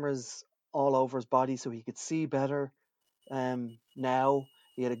cameras all over his body so he could see better. Now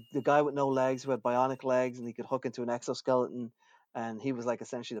he had the guy with no legs who had bionic legs and he could hook into an exoskeleton, and he was like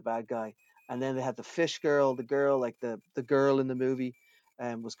essentially the bad guy. And then they had the fish girl, the girl like the girl in the movie,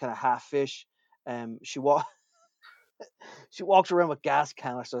 was kind of half fish. She walked around with gas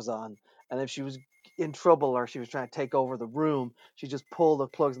canisters on, and if she was in trouble or she was trying to take over the room, she just pulled the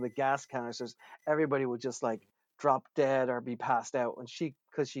plugs in the gas canisters. Everybody would just like drop dead or be passed out, and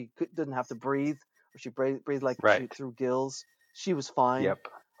because didn't have to breathe, or she breathed like she Right. through gills, she was fine. Yep.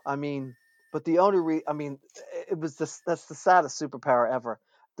 I mean, but the only I mean, it was that's the saddest superpower ever.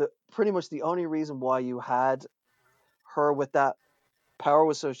 The pretty much the only reason why you had her with that power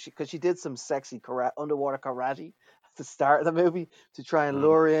was so because she did some sexy underwater karate at the start of the movie to try and Mhm.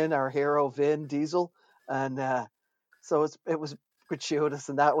 lure in our hero Vin Diesel, and so it was gratuitous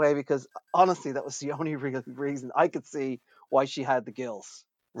in that way because honestly that was the only real reason I could see why she had the gills,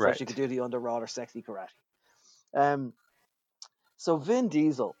 so she could Right. do the underwater sexy karate. Um, so Vin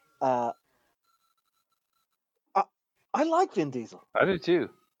Diesel, I, I like Vin Diesel. I do too.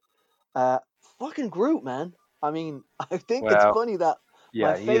 Uh, Fucking Groot, man. I mean, I think it's Well, funny that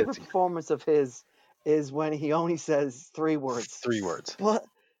my yeah, he is favorite performance of his is when he only says three words, 3 words. but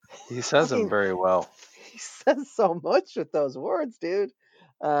He says them fucking very well. he says so much with those words, dude.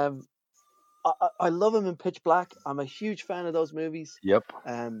 Um, I love him in Pitch Black. I'm a huge fan of those movies. Yep.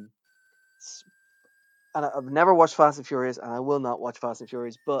 Um, and I've never watched Fast and Furious, and I will not watch Fast and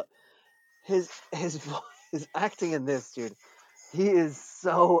Furious. But his acting in this, dude, he is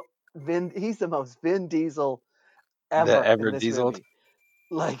so Vin. He's the most Vin Diesel The ever in ever this dieseled. movie.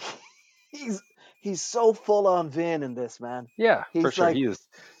 Like he's he's so full on Vin in this, man. Yeah, for He's sure. like He is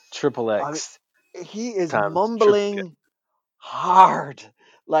triple I mean, X he is times triplicate. mumbling hard.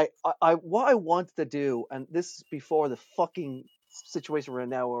 Like I what I wanted to do, and this is before the fucking situation we're in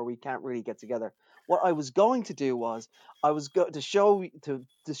now where we can't really get together. What I was going to do was I was to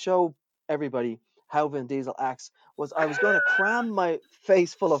show everybody how Vin Diesel acts was I was going to cram my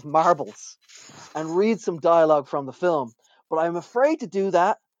face full of marbles and read some dialogue from the film, but I'm afraid to do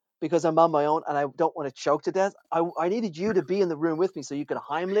that because I'm on my own and I don't want to choke to death. I needed you to be in the room with me so you could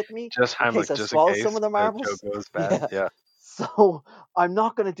Heimlich me Just in case Heimlich, I just in swallow some case of the the joke marbles. goes bad. Yeah. Yeah. So I'm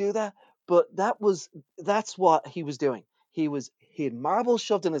not going to do that. But that's what he was doing. He had marbles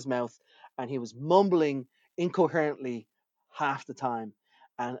shoved in his mouth and he was mumbling incoherently half the time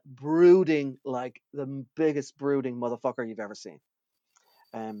and brooding like the biggest brooding motherfucker you've ever seen.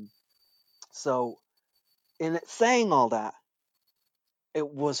 Um, so in saying all that, it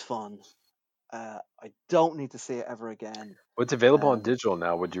was fun. I don't need to see it ever again. What's available on Um, digital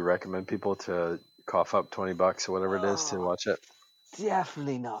now? Would you recommend people to cough up $20 or whatever it is to oh, watch it?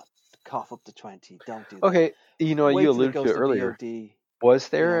 definitely not cough up to 20. Don't do that. Okay, you Wait till it alluded to goes it to earlier. VOD.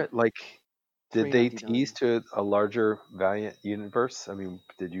 Was You know, there like, did they tease 3.99. to a larger Valiant universe? I mean,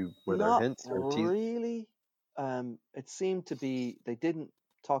 were there Not hints or tease? really. It seemed to be they didn't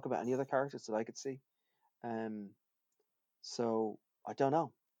talk about any other characters that I could see. Um, so I don't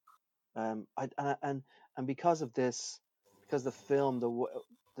know. And because of this, because the film,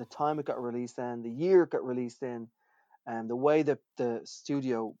 the time it got released in, the year it got released in, and the way that the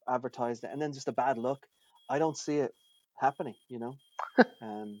studio advertised it, and then just a bad look, I don't see it happening.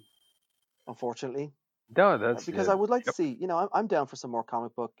 Um, unfortunately, No, that's because yeah. I would like to Yep. see. I'm down for some more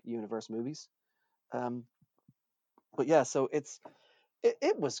comic book universe movies. Um, but yeah, so it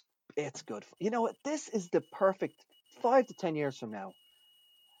was it's good. You know what? This is the perfect 5 to 10 years from now.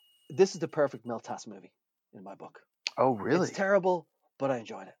 This is the perfect Miltas movie in my book. Oh, It's really? terrible, but I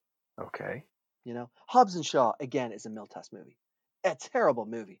enjoyed it. Okay. Hobbs and Shaw again is a Miltas movie. A terrible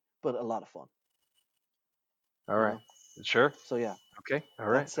movie, but a lot of fun. All You right. know. Sure. So yeah, Okay. All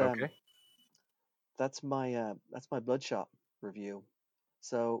right. that's Okay. that's my Bloodshot review.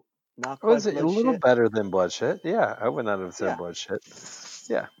 So not Was quite it a blood little shit. better than Bloodshit? Yeah, I would not have said Yeah, Bloodshit.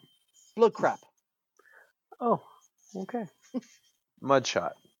 Yeah. blood crap. Oh, okay.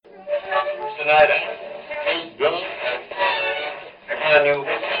 Mudshot. Snyder, Bill, can you?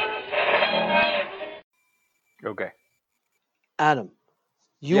 Okay. Adam,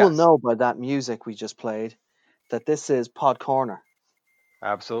 you will Yes, know by that music we just played that this is Pod Corner.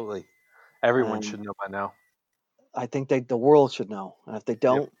 absolutely. Everyone Um, should know by now. I think the world should know, and if they Yep.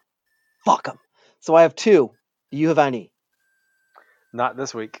 don't, fuck them. So I have two. Do you have any? Not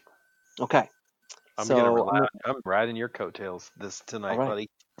this week. Okay. I'm gonna So I'm riding your coattails this all tonight, right. buddy.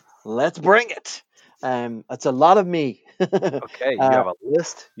 Let's bring it. It's a lot of me. Okay, you have a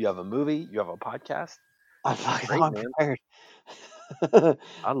list, you have a movie, you have a podcast. I'm fucking Great, I'm man. prepared.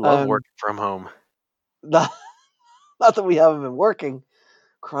 I love um, working from home. not, not that we haven't been working.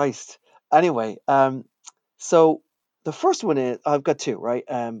 Christ. Anyway, so the first one is I've got two, right?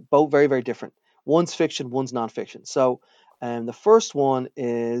 Both very, very different. One's fiction, one's nonfiction. So, the first one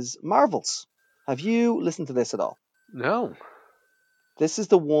is Marvels. Have you listened to this at all? No. This is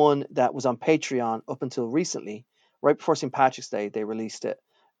the one that was on Patreon up until recently, right before St. Patrick's Day. They released it,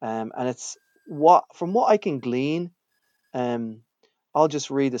 and it's from what I can glean. Um, I'll just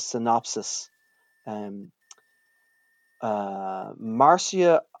read the synopsis. Um,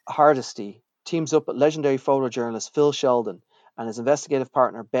 Marcia Hardesty teams up with legendary photojournalist Phil Sheldon and his investigative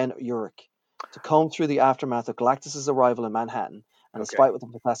partner Ben Urich to comb through the aftermath of Galactus' arrival in Manhattan and his Okay. fight with the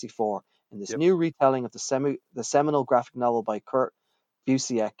Fantastic Four in this Yep. new retelling of the seminal graphic novel by Kurt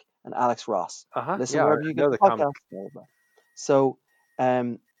Busiek and Alex Ross. Listen Yeah, I wherever you get know the the comic. podcast. Blah, blah, blah. So,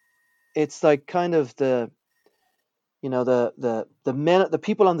 um, it's like kind of the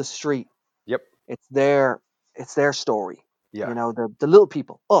people on the street. Yep. It's their story. Yeah. The little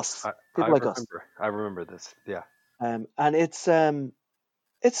people, us, I people like us. remember. I remember this. Yeah. And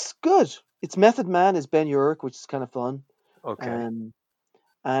it's good. It's Method Man is Ben Urich, which is kind of fun. Okay. Um,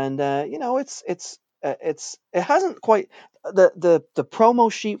 and it hasn't quite the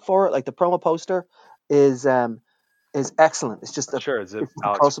promo sheet for it, like the promo poster, is excellent. It's just Sure. Is it it's just a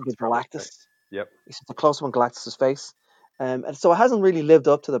Alex close up Ross of probably? Galactus. Yep. It's just a close up on Galactus's face. And so it hasn't really lived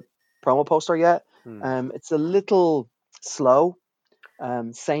up to the promo poster yet. Hmm. It's a little slow,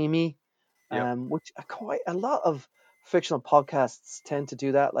 samey, Yep. which quite a lot of fictional podcasts tend to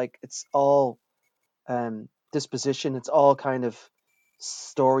do that. Like it's all disposition, it's all kind of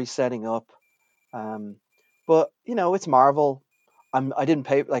story setting up. Um, but it's Marvel. I didn't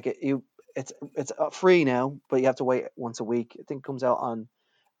pay like it's free now, but you have to wait once a week. I think it comes out on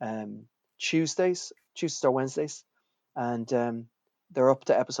um, Tuesdays or Wednesdays, and they're up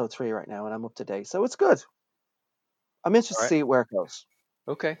to episode 3 right now, and I'm up to date, so it's good. I'm interested All to right. see where it goes.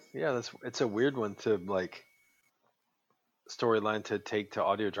 Okay. Yeah, it's a weird one to like storyline to take to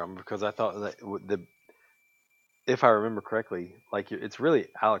audio drama, because I thought that if I remember correctly, like it's really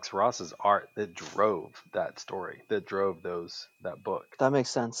Alex Ross's art that drove that story, that drove that book. That makes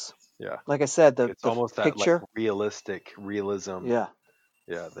sense. Yeah, Like I said, the it's almost that like picture, realism. yeah,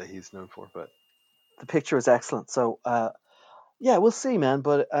 Yeah, that he's known for. But the picture is excellent. So, yeah, we'll see, man.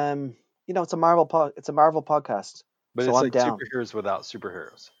 But it's a it's a Marvel podcast, so it's I'm like down. superheroes without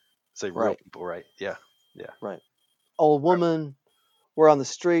superheroes. It's like real Right, people, right? Yeah, yeah. right. Old woman, we're on the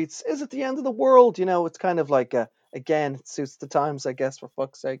streets. Is it the end of the world? It's kind of like again, it suits the times, I guess, for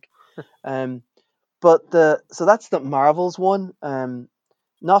fuck's sake. Um, but so that's the Marvels one.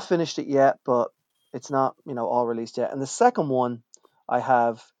 Not finished it yet, but it's not all released yet. And the second one I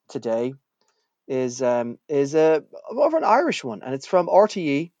have today is more of an Irish one, and it's from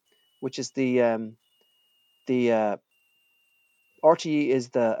RTE, which is the RTE is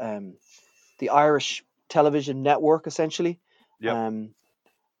the Irish television network essentially. Yep.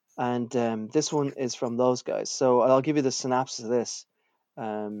 And this one is from those guys. So I'll give you the synopsis of this.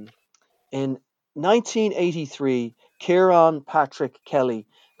 In 1983, Kieran Patrick Kelly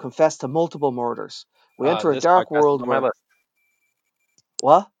confessed to multiple murders. We enter a This dark podcast is world on my where list.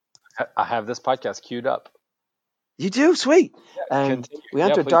 what? I have this podcast queued up. You do? Sweet. Continue. We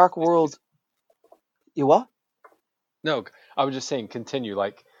enter a please, dark please, world. You what? No, I was just saying continue.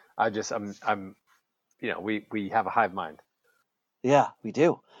 Like I'm we have a hive mind. Yeah, we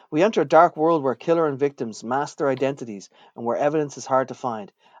do. We enter a dark world where killer and victims mask their identities and where evidence is hard to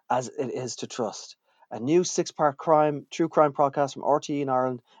find, as it is to trust. A new six-part true crime podcast from RTE in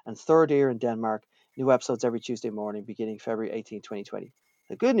Ireland and Third Ear in Denmark. New episodes every Tuesday morning, beginning February 18, 2020.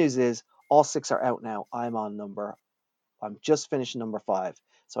 The good news is all 6 are out now. I'm just finishing number 5,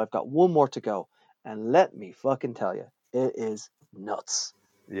 so I've got one more to go. And let me fucking tell you, it is nuts.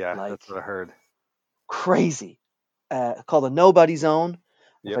 Yeah, Like that's what I heard. crazy. Called the Nobody Zone,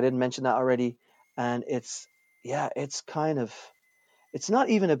 if Yep. I didn't mention that already. And it's not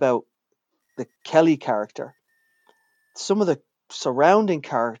even about the Kelly character. Some of the surrounding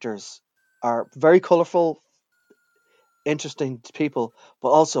characters are very colorful, interesting people, but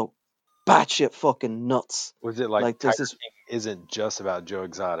also batshit fucking nuts. Was it like there's Tiger King isn't just about Joe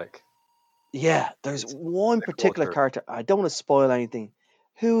Exotic? There's It's one the particular culture. character, I don't want to spoil anything,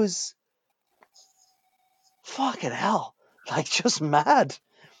 who's fucking hell, like just mad.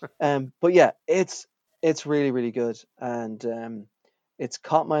 But yeah, it's really, really good, and it's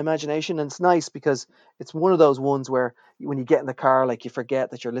caught my imagination, and it's nice because it's one of those ones where when you get in the car, like you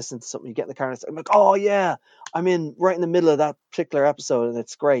forget that you're listening to something. You get in the car and I'm like, oh yeah, I'm in right in the middle of that particular episode, and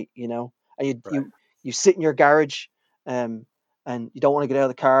it's great, And Right. you sit in your garage, and you don't want to get out of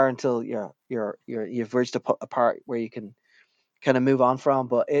the car until you've reached a part where you can kind of move on from.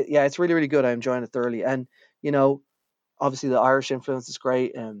 But it's really, really good. I'm enjoying it thoroughly, and obviously the Irish influence is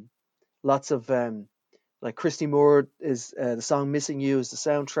great. Lots of like Christy Moore is the song "Missing You" is the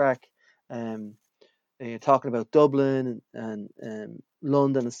soundtrack. Um, and you're talking about Dublin and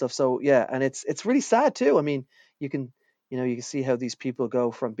London and stuff. So yeah, and it's really sad too. I mean, you can see how these people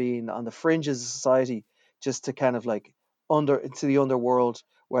go from being on the fringes of society just to kind of like into the underworld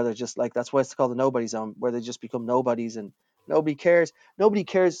where they're just like, that's why it's called the nobody zone, where they just become nobodies and nobody cares. Nobody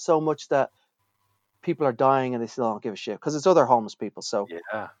cares so much that people are dying and they still don't give a shit because it's other homeless people. So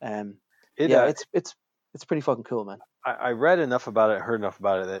Yeah. um, It it's pretty fucking cool, man. I read enough about it, heard enough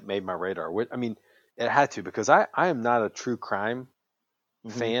about it that made my radar. I mean, it had to, because I am not a true crime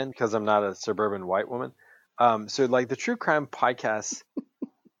fan, because I'm not a suburban white woman. So like the true crime podcasts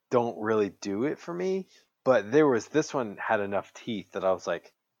don't really do it for me. But this one had enough teeth that I was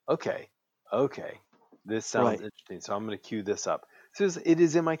like, okay, this sounds Right. interesting. So I'm going to queue this up. So it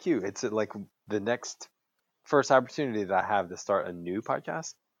is in my queue. It's like the next first opportunity that I have to start a new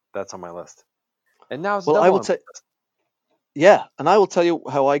podcast. That's on my list. And now it's Well, I double will on tell. Yeah, and I will tell you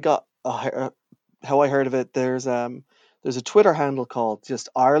how I got how I heard of it. There's a Twitter handle called just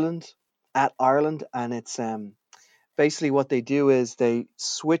Ireland @Ireland, and it's basically what they do is they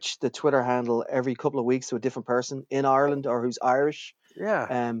switch the Twitter handle every couple of weeks to a different person in Ireland or who's Irish.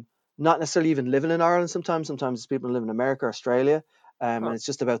 Yeah. Not necessarily even living in Ireland. Sometimes it's people who live in America or Australia, and it's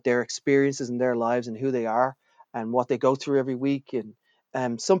just about their experiences and their lives and who they are and what they go through every week.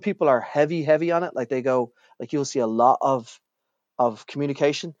 And some people are heavy on it, like they go like you'll see a lot of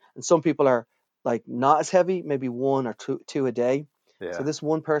communication, and some people are like not as heavy, maybe one or two a day. Yeah. So this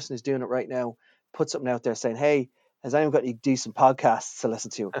one person who's doing it right now put something out there saying, hey, has anyone got any decent podcasts to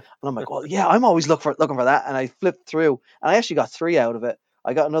listen to? And I'm like, well, yeah, I'm always looking for that. And I flipped through and I actually got 3 out of it.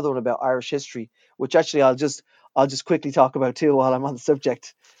 I got another one about Irish history, which actually I'll just quickly talk about too while I'm on the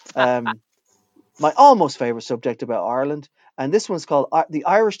subject. My almost favorite subject about Ireland, and this one's called the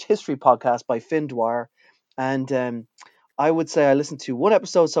Irish History Podcast by Finn Dwyer. And I would say I listened to one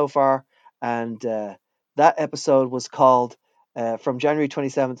episode so far, and that episode was called from January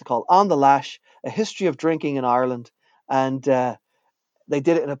 27th, called On the Lash: A History of Drinking in Ireland. And they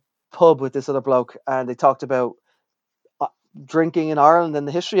did it in a pub with this other bloke, and they talked about drinking in Ireland and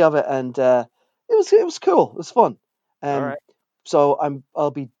the history of it, and it was cool. It was fun. All right. So I'll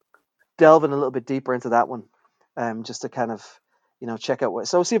be delving a little bit deeper into that one, just to kind of check out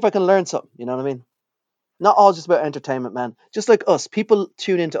so see if I can learn something. You know what I mean? Not all just about entertainment, man. Just like us, people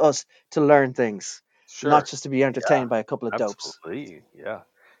tune into us to learn things, Sure. not just to be entertained by a couple of dopes. Absolutely. Yeah.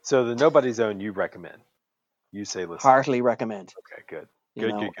 So the Nobody Zone you recommend? You say listen. Heartily recommend. Okay, good.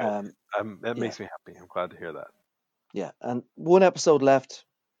 Good. That makes me happy. I'm glad to hear that. Yeah, and one episode left.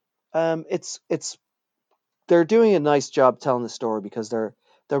 It's they're doing a nice job telling the story because they're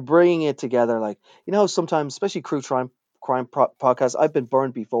bringing it together. Like, sometimes, especially crime podcasts, I've been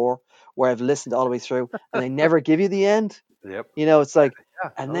burned before where I've listened all the way through and they never give you the end. Yep. It's like,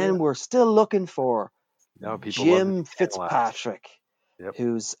 Yeah. then we're still looking for people Jim Fitzpatrick,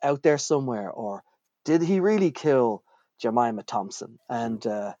 who's out there somewhere, or did he really kill Jemima Thompson? And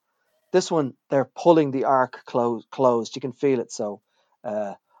this one, they're pulling the arc closed. You can feel it. So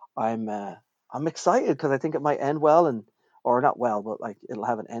I'm excited because I think it might end well, or not well, but like it'll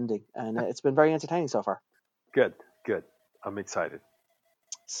have an ending, and it's been very entertaining so far. Good. I'm excited.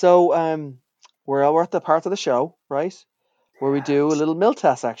 So we're at the part of the show, right, where we do a little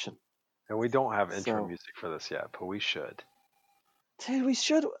Miltas action. And we don't have intro music for this yet, but we should. Dude, we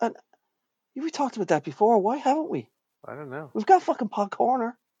should. And we talked about that before. Why haven't we? I don't know. We've got fucking Pod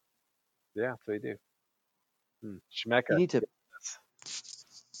Corner. Yeah, we do. Shemeka. You need to.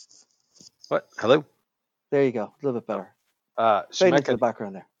 What? Hello? There you go. A little bit better. Shemeka into the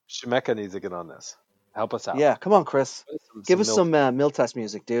background there. Shemeka needs to get on this. Help us out. Yeah, come on, Chris. Give us some Miltas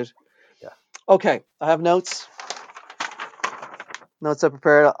music, dude. Yeah. Okay, I have notes. Notes I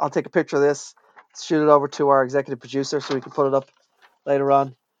prepared. I'll take a picture of this, shoot it over to our executive producer so we can put it up later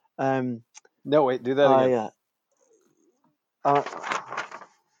on. No, wait, do that again.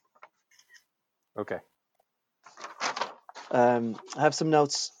 Okay. I have some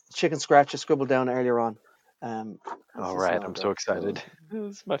notes, chicken scratch I scribbled down earlier on. All right, I'm so excited.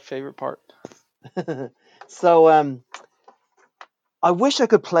 This is my favorite part. So I wish I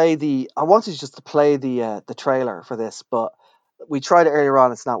could play I wanted just to play the trailer for this, but we tried it earlier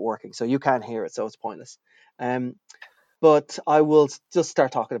on. It's not working, so you can't hear it, so it's pointless. But I will just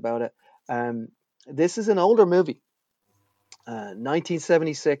start talking about it. This is an older movie,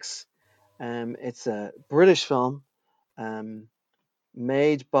 1976. It's a British film,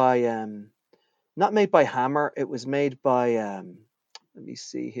 made by not made by Hammer. It was made by let me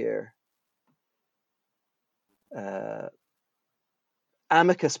see here.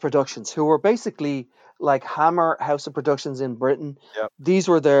 Amicus Productions, who were basically like Hammer House of Productions in Britain. Yep. These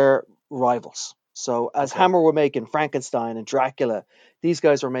were their rivals. So as Hammer were making Frankenstein and Dracula, these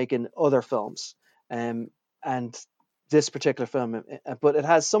guys were making other films. And this particular film, but it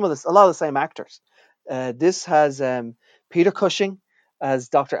has a lot of the same actors. This has Peter Cushing as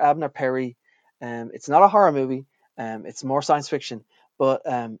Dr. Abner Perry. It's not a horror movie. It's more science fiction, but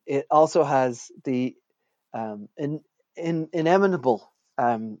it also has the inimitable,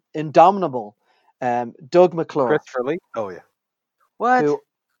 indomitable Doug McClure. Christopher Lee? Oh, yeah. What?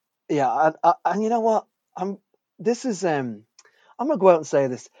 And you know what? I'm going to go out and say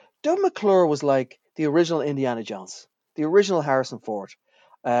this. Doug McClure was like the original Indiana Jones, the original Harrison Ford.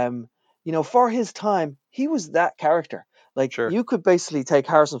 For his time, he was that character. Like, you could basically take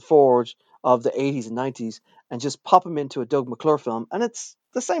Harrison Ford of the 80s and 90s and just pop him into a Doug McClure film, and it's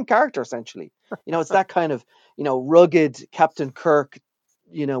the same character, essentially. It's that kind of, rugged Captain Kirk,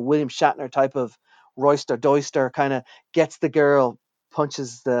 William Shatner type of Royster Doyster, kind of gets the girl,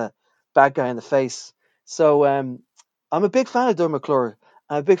 punches the bad guy in the face. So I'm a big fan of Doug McClure.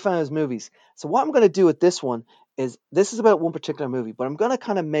 I'm a big fan of his movies. So what I'm going to do with this one is, this is about one particular movie, but I'm going to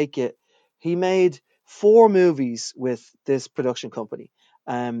kind of make it, he made 4 movies with this production company,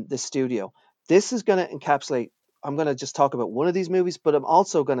 this studio. This is going to encapsulate, I'm going to just talk about one of these movies, but I'm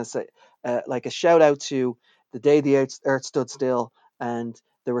also going to say, like, a shout out to The Day the Earth Stood Still, and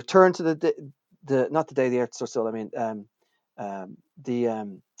the return to not The Day the Earth Stood Still, I mean, oh my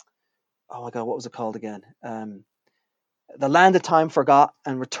God, what was it called again? The Land of Time Forgot,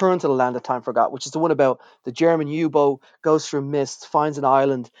 and Return to the Land of Time Forgot, which is the one about the German U-boat goes through mist, finds an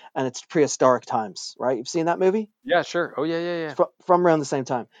island, and it's prehistoric times, right? You've seen that movie? Yeah, sure. Oh, yeah. From around the same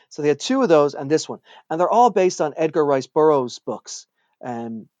time. So they had 2 of those and this one. And they're all based on Edgar Rice Burroughs' books,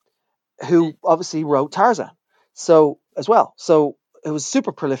 who obviously wrote Tarzan. So as well. So it was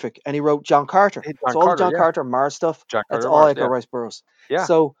super prolific, and he wrote John Carter. Hey, John So all the Carter, John yeah. Carter Mars stuff, John that's Carter all Mars, Edgar yeah. Rice Burroughs. Yeah.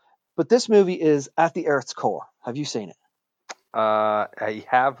 So, but this movie is At the Earth's Core. Have you seen it? I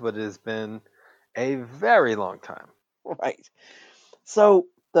have, but it has been a very long time. Right. So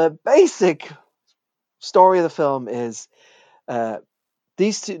the basic story of the film is uh,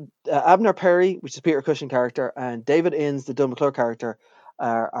 these two, Abner Perry, which is Peter Cushing character, and David Innes, the Doug McClure character,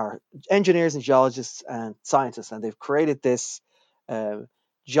 are engineers and geologists and scientists, and they've created this uh,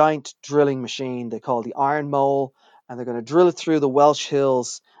 giant drilling machine they call the Iron Mole, and they're going to drill it through the Welsh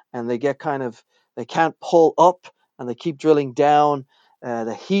hills, and they get kind of they can't pull up, and they keep drilling down.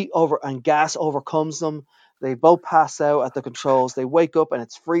 The heat over and gas overcomes them. They both pass out at the controls. They wake up and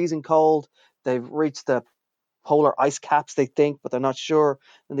it's freezing cold. They've reached the polar ice caps, they think, but they're not sure.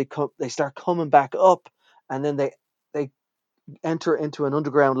 Then they start coming back up, and then they enter into an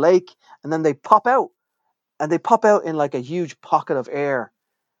underground lake, and then they pop out, and they pop out in like a huge pocket of air,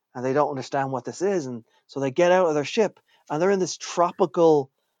 and they don't understand what this is, and so they get out of their ship, and they're in this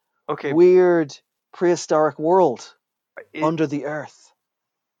tropical, Okay, weird, prehistoric world it, under the earth.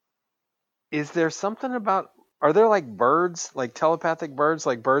 is there something about? Are there like birds, like telepathic birds,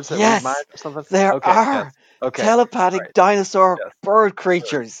 like birds that read minds Yes, or something? there Okay, yes. are Okay, all telepathic right, dinosaur yes. bird Birds.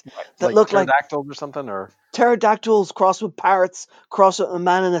 creatures Right. that Like look like pterodactyls or something, or pterodactyls crossed with parrots, crossed with a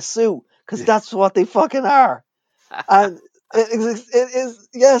man in a suit, because yeah. that's what they fucking are. And it is,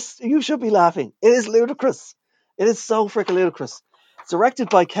 yes, you should be laughing. It is ludicrous. It is so freaking ludicrous. It's directed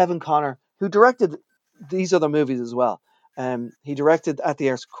by Kevin Connor, who directed these other movies as well. He directed At the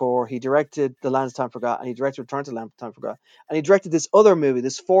Earth's Core, he directed The Land of Time Forgot, and he directed Return to the Land of Time Forgot. And he directed this other movie,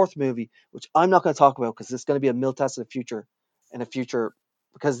 this fourth movie, which I'm not going to talk about because it's going to be a mill test in a future,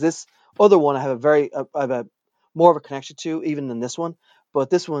 because this other one I have I have a more of a connection to even than this one. But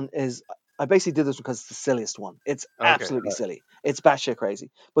this one is I basically did this because it's the silliest one. It's Okay, absolutely silly. It's batshit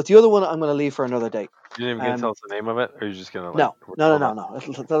crazy. But the other one I'm going to leave for another date. you didn't even gonna tell Um, us the name of it, or you're just gonna like no, no, no, hold no, on?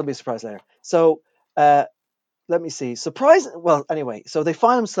 no. That'll be a surprise later. So let me see. Surprise. Well, anyway, so they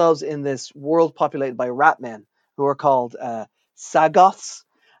find themselves in this world populated by rat men who are called Sagoths,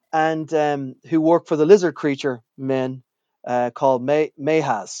 and who work for the lizard creature men called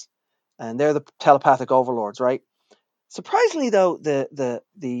Mayhas, and they're the telepathic overlords, right? Surprisingly, though,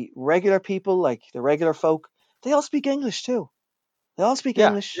 the regular people, like the regular folk, they all speak English too. They all speak Yeah,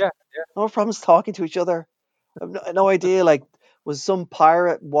 English. yeah, yeah. No problems talking to each other. I've no idea. Like, was some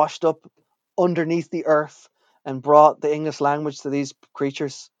pirate washed up underneath the earth and brought the English language to these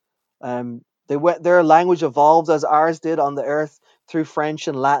creatures? Their language evolved as ours did on the earth through French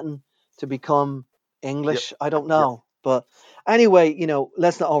and Latin to become Yep, English. I don't yep. know, but anyway,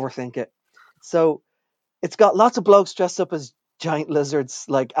 let's not overthink it. So it's got lots of blokes dressed up as giant lizards,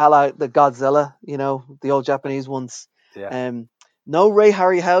 like a la the Godzilla, the old Japanese ones. Yeah. Um, no Ray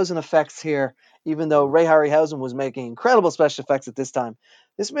Harryhausen effects here, even though Ray Harryhausen was making incredible special effects at this time.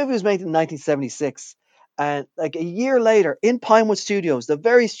 This movie was made in 1976, and like a year later, in Pinewood Studios, the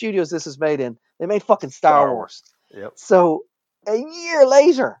very studios this was made in, they made fucking Star Star Wars. Wars. Yep. So a year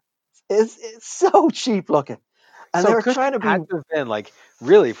later, it's so cheap looking, and they So were Cushing trying to be had to have been like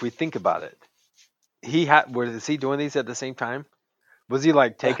really, if we think about it, was he doing these at the same time? Was he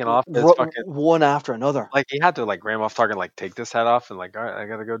like taking off his fucking one after another. like he had to like Grand Moff Tarkin like take this hat off and like all right, I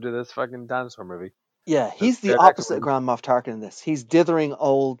gotta go do this fucking dinosaur movie. Yeah, This he's the pterodactyl opposite of movie. Grand Moff Tarkin in this. He's dithering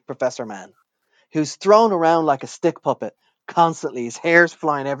old Professor Man, who's thrown around like a stick puppet constantly. His hair's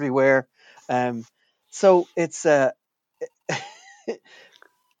flying everywhere. Um, so it's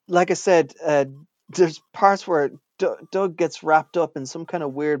like I said, there's parts where Doug gets wrapped up in some kind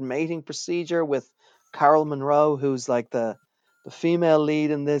of weird mating procedure with Carol Monroe, who's like the female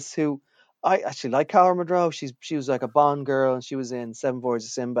lead in this. Who I actually like Carol Monroe. She was like a Bond girl, and she was in Seven Voyages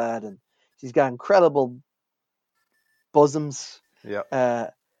of Sinbad, and she's got incredible bosoms. Yep. Uh,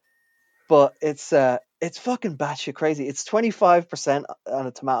 but it's fucking batshit crazy. It's 25% on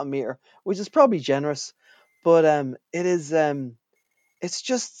a tomato meter, which is probably generous, but it's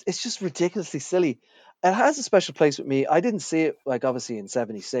just ridiculously silly. It has a special place with me. I didn't see it like obviously in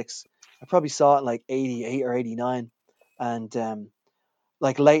 '76. I probably saw it in like '88 or '89, and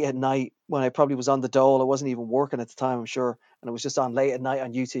like late at night when I probably was on the dole. I wasn't even working at the time, I'm sure, and it was just on late at night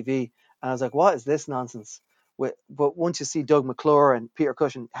on UTV. And I was like, "What is this nonsense?" But once you see Doug McClure and Peter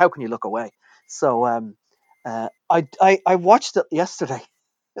Cushing, how can you look away? So I watched it yesterday,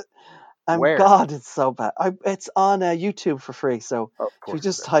 and Where? God, it's so bad. It's on YouTube for free. So Of if you course it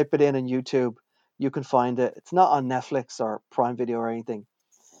just is. type it in YouTube, you can find it. It's not on Netflix or Prime Video or anything.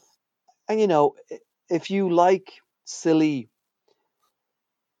 And if you like silly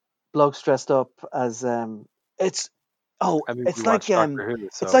blokes dressed up as it's Oh, I mean, we it's like watched Doctor Who,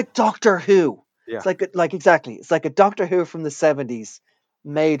 it's so like Doctor Who. yeah. It's like exactly. It's like a Doctor Who from the 70s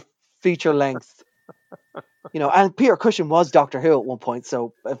made feature length. And Peter Cushing was Doctor Who at one point,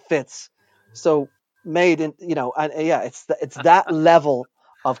 so it fits. So made in, and yeah, it's that level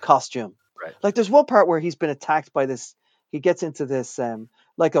of costume. Right. Like there's one part where he's been attacked by this. He gets into this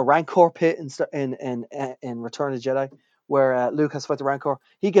like a Rancor pit in Return of the Jedi, where Luke has to fight the Rancor.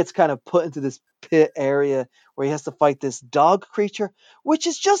 He gets kind of put into this pit area where he has to fight this dog creature, which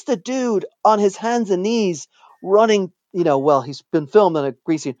is just a dude on his hands and knees running. Well, he's been filmed in a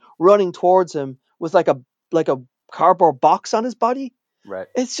grease scene, running towards him with like a cardboard box on his body. Right.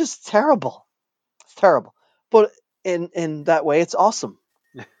 It's just terrible. It's terrible. But in that way, it's awesome.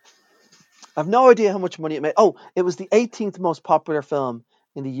 I have no idea how much money it made. Oh, it was the 18th most popular film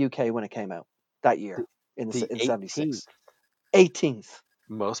in the UK when it came out that year The in 18th 76. 18th.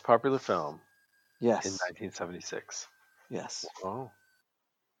 most popular film in Yes. 1976. Yes. Oh,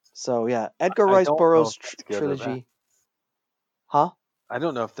 So yeah, Edgar I Rice don't know Burroughs if that's good or bad. trilogy. Huh? I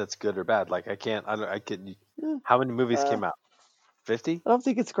don't know if that's good or bad. Like I can't. I don't. I could. Yeah, How many movies uh, came out? 50. I don't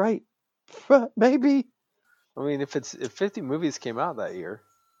think it's great. Maybe. I mean, if 50 movies came out that year,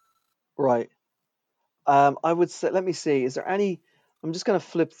 Right. I would say. Let me see. Is there any? I'm just gonna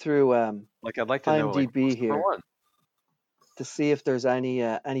flip through like I'd like to know like IMDb what's number here one. to see if there's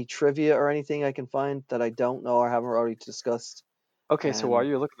any trivia or anything I can find that I don't know or haven't already discussed. Okay, so while Um,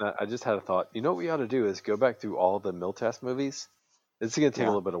 you're looking at, I just had a thought. You know what we ought to do is go back through all the Miltast movies. This is gonna take a yeah.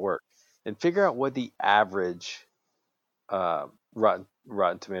 little bit of work and figure out what the average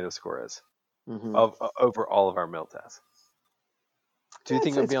Rotten Tomato score is Hmm. of over all of our Miltests. Do you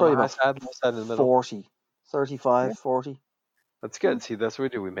think it'll It's be on the probably high about side, low side, in the middle? 40, 35, Yeah, 40. that's good. See, that's what we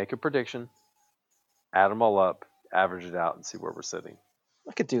do. We make a prediction, add them all up, average it out, and see where we're sitting.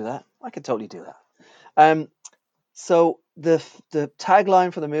 I could do that. I could totally do that. Um, so the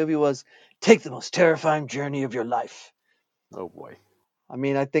tagline for the movie was "Take the most terrifying journey of your life." Oh boy. I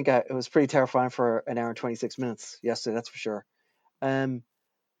mean, I think it was pretty terrifying for an hour and 26 minutes yesterday. That's for sure. Um,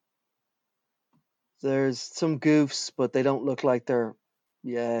 there's some goofs, but they don't look like they're.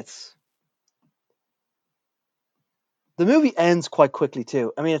 Yeah, it's the movie ends quite quickly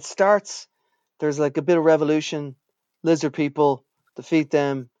too. I mean, it starts. There's like a bit of revolution. Lizard people defeat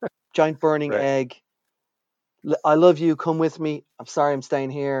them. Giant burning Right. egg. I love you. Come with me. I'm sorry. I'm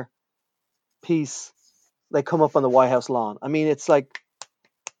staying here. Peace. They come up on the White House lawn. I mean, it's like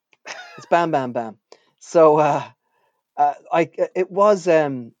it's bam, bam, bam. So it was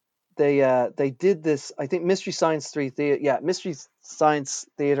they did this. I think Mystery Science 3 Theater. Yeah, Mystery Science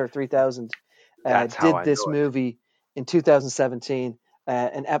Theater 3000 That's how did I this know it. movie in 2017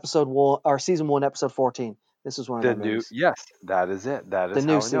 in episode 1 or season 1 episode 14. This was one of The their new, movies. yes, that is it. That The is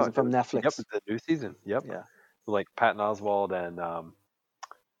new how I know season it. It from was, yep, Netflix. the new season. Yep, Yeah. like Patton Oswalt and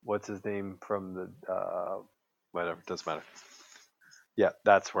what's his name from the whatever, doesn't matter. Yeah,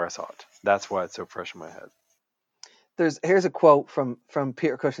 that's where I saw it. That's why it's so fresh in my head. Here's a quote from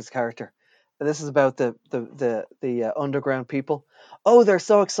Peter Cushing's character. This is about the underground people. Oh, they're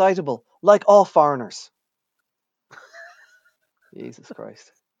so excitable, like all foreigners. Jesus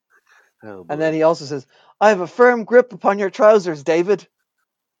Christ. Oh And then boy, he also says, I have a firm grip upon your trousers, David.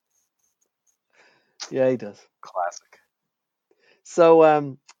 Yeah, he does. classic.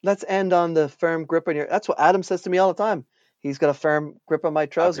 So let's end on the firm grip on your. That's what Adam says to me all the time. He's got a firm grip on my I've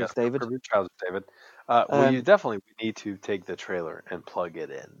trousers, got David. your trousers, David. Well, you Um, definitely need to take the trailer and plug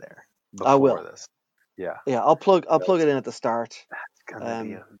it in there I before will. this. Yeah, Yeah, I'll plug that's it in at the start, gonna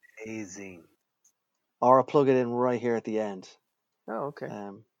be amazing. or I'll plug it in right here at the end. Oh, okay.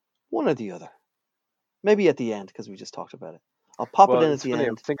 One or the other. Maybe at the end because we just talked about it. I'll pop it Well, in at it's the funny. I'm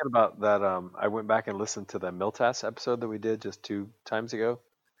end. thinking about that. I went back and listened to the Miltas episode that we did just 2 times ago,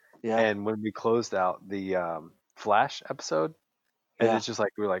 Yeah, and when we closed out the Flash episode, and yeah, it's just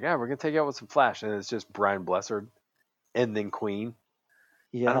like we were like, yeah, we're gonna take out with some Flash, and it's just Brian Blessed and then Queen,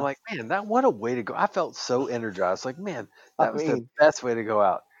 and I'm yeah. like, man, that what a way to go! I felt so energized. Like, man, I that was the mean, best way to go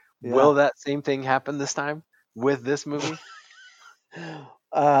out. yeah. Will that same thing happen this time with this movie?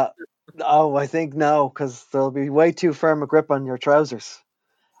 Oh, I think no, because there'll be way too firm a grip on your trousers.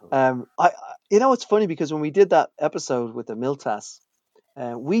 It's funny because when we did that episode with the Miltas,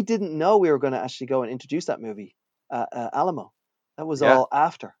 we didn't know we were going to actually go and introduce that movie, Alamo. That was Yeah, all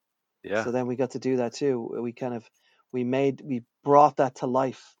after. yeah. So then we got to do that too. We brought that to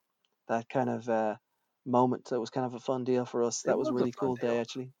life. That kind of moment. That was kind of a fun deal for us. It That was a was a really fun cool day deal.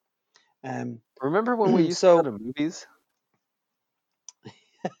 actually. Um, Remember when we used to go so to movies?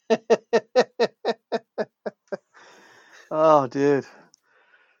 oh, dude.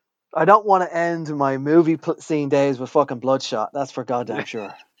 I don't want to end my movie scene days with fucking Bloodshot. That's for goddamn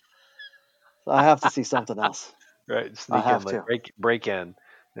sure. So I have to see something else. Right, I sneak in, have like to. break in,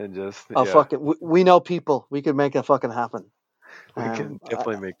 and just Oh, yeah, fuck it. We know people. We could make it fucking happen. we can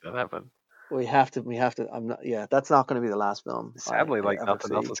definitely make that happen. We have to. I'm not. Yeah, that's not going to be the last film Sadly, I like ever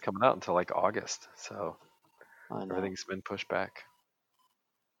nothing else see. is coming out until like August, so I know. everything's been pushed back.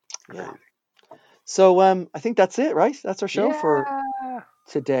 Yeah. Crazy. So I think that's it, right? That's our show for Yeah.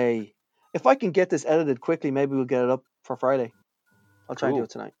 today. If I can get this edited quickly, maybe we'll get it up for Friday. I'll try and do Cool. it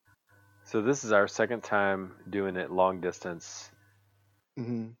tonight. So this is our second time doing it long distance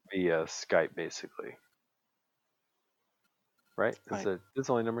Mm-hmm. via Skype, basically. Right? Right. This is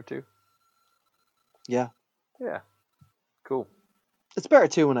only number 2. Yeah. Yeah. Cool. It's better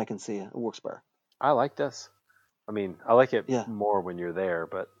too when I can see it. It works better. I like this. I mean, I like it Yeah. more when you're there,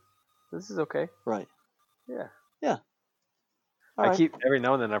 but this is okay. Right. Yeah. Yeah. All I right. keep every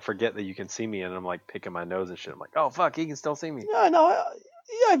now and then I forget that you can see me, and I'm like picking my nose and shit. I'm like, oh fuck, he can still see me. Yeah, I know.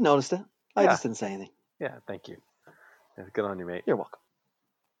 Yeah, I've noticed it. I Yeah. just didn't say anything. Yeah, thank you. Yeah, good on you, mate. You're welcome.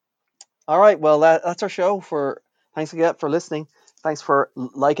 All right. Well, that's our show. Thanks again for listening. Thanks for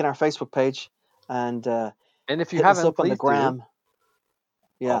liking our Facebook page and And if you hitting us haven't, up on the please gram. do.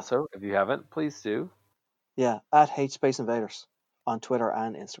 Yeah. Also, if you haven't, please do. Yeah. At Hate Space Invaders on Twitter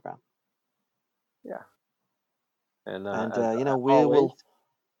and Instagram. Yeah. And you know, we always, will.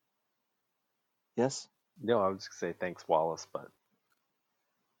 Yes. No, I was just gonna say thanks, Wallace. But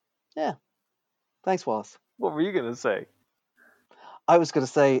Yeah. Thanks, Wallace. what were you gonna say? I was going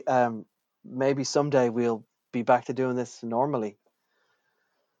to say maybe someday we'll be back to doing this normally.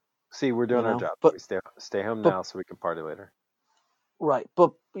 See, we're doing You our know, job. but- We stay home but- now so we can party later. Right.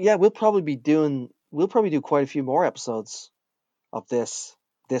 But yeah, we'll probably do quite a few more episodes of this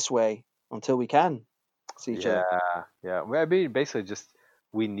way until we can see each other. Yeah. Well, I mean, basically, just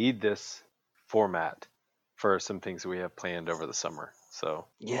we need this format for some things that we have planned over the summer. So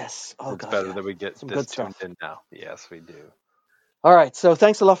Yes. Oh, it's God, better yeah. that we get Some this good tuned stuff. in now. Yes, we do. All right. So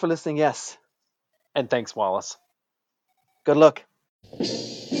thanks a lot for listening. Yes. And thanks, Wallace. Good luck.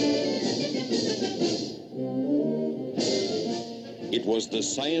 It was the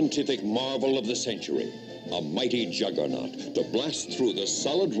scientific marvel of the century, a mighty juggernaut to blast through the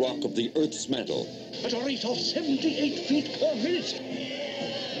solid rock of the Earth's mantle at a rate of 78 feet per minute.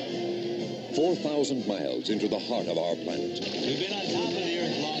 4,000 miles into the heart of our planet. We've been on top of the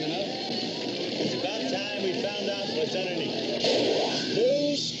Earth long enough. It's about time we found out what's underneath.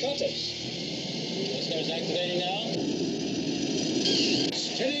 News cutters. Thrusters activating now.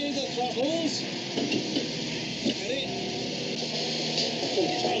 Steady the throttles. Ready?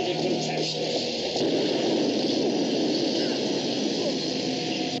 Confounded contraption.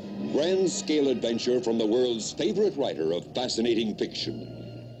 Grand-scale adventure from the world's favorite writer of fascinating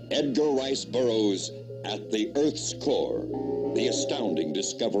fiction, Edgar Rice Burroughs' At the Earth's Core, the astounding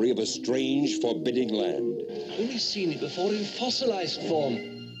discovery of a strange, forbidding land. I've only seen it before in fossilized form.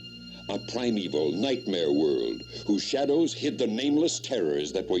 A primeval nightmare world whose shadows hid the nameless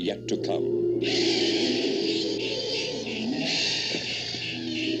terrors that were yet to come.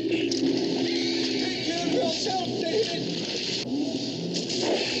 Take care of yourself, David!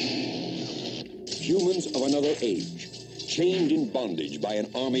 Humans of another age, chained in bondage by an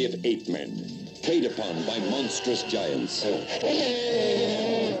army of ape men, preyed upon by monstrous giants.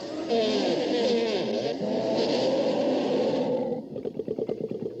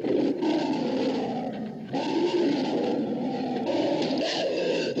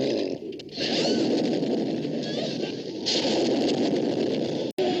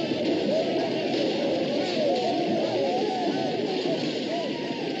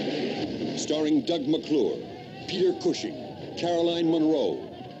 Starring Doug McClure, Peter Cushing, Caroline Munro.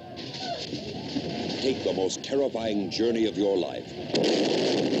 Take the most terrifying journey of your life.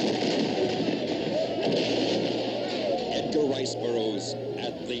 Edgar Rice Burroughs'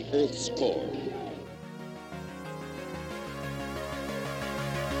 At the Earth's Core.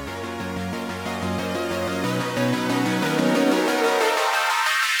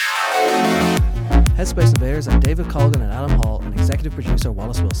 Headspace Invaders are David Colgan and Adam Hall and executive producer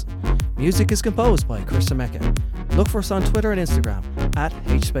Wallace Wilson. Music is composed by Chris Semeka. Look for us on Twitter and Instagram at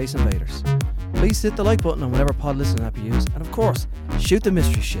HSpace Invaders. Please hit the like button on whatever pod listening app you use, and of course, shoot the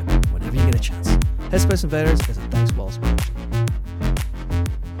mystery ship whenever you get a chance. Headspace Invaders is a Thanks Wallace production.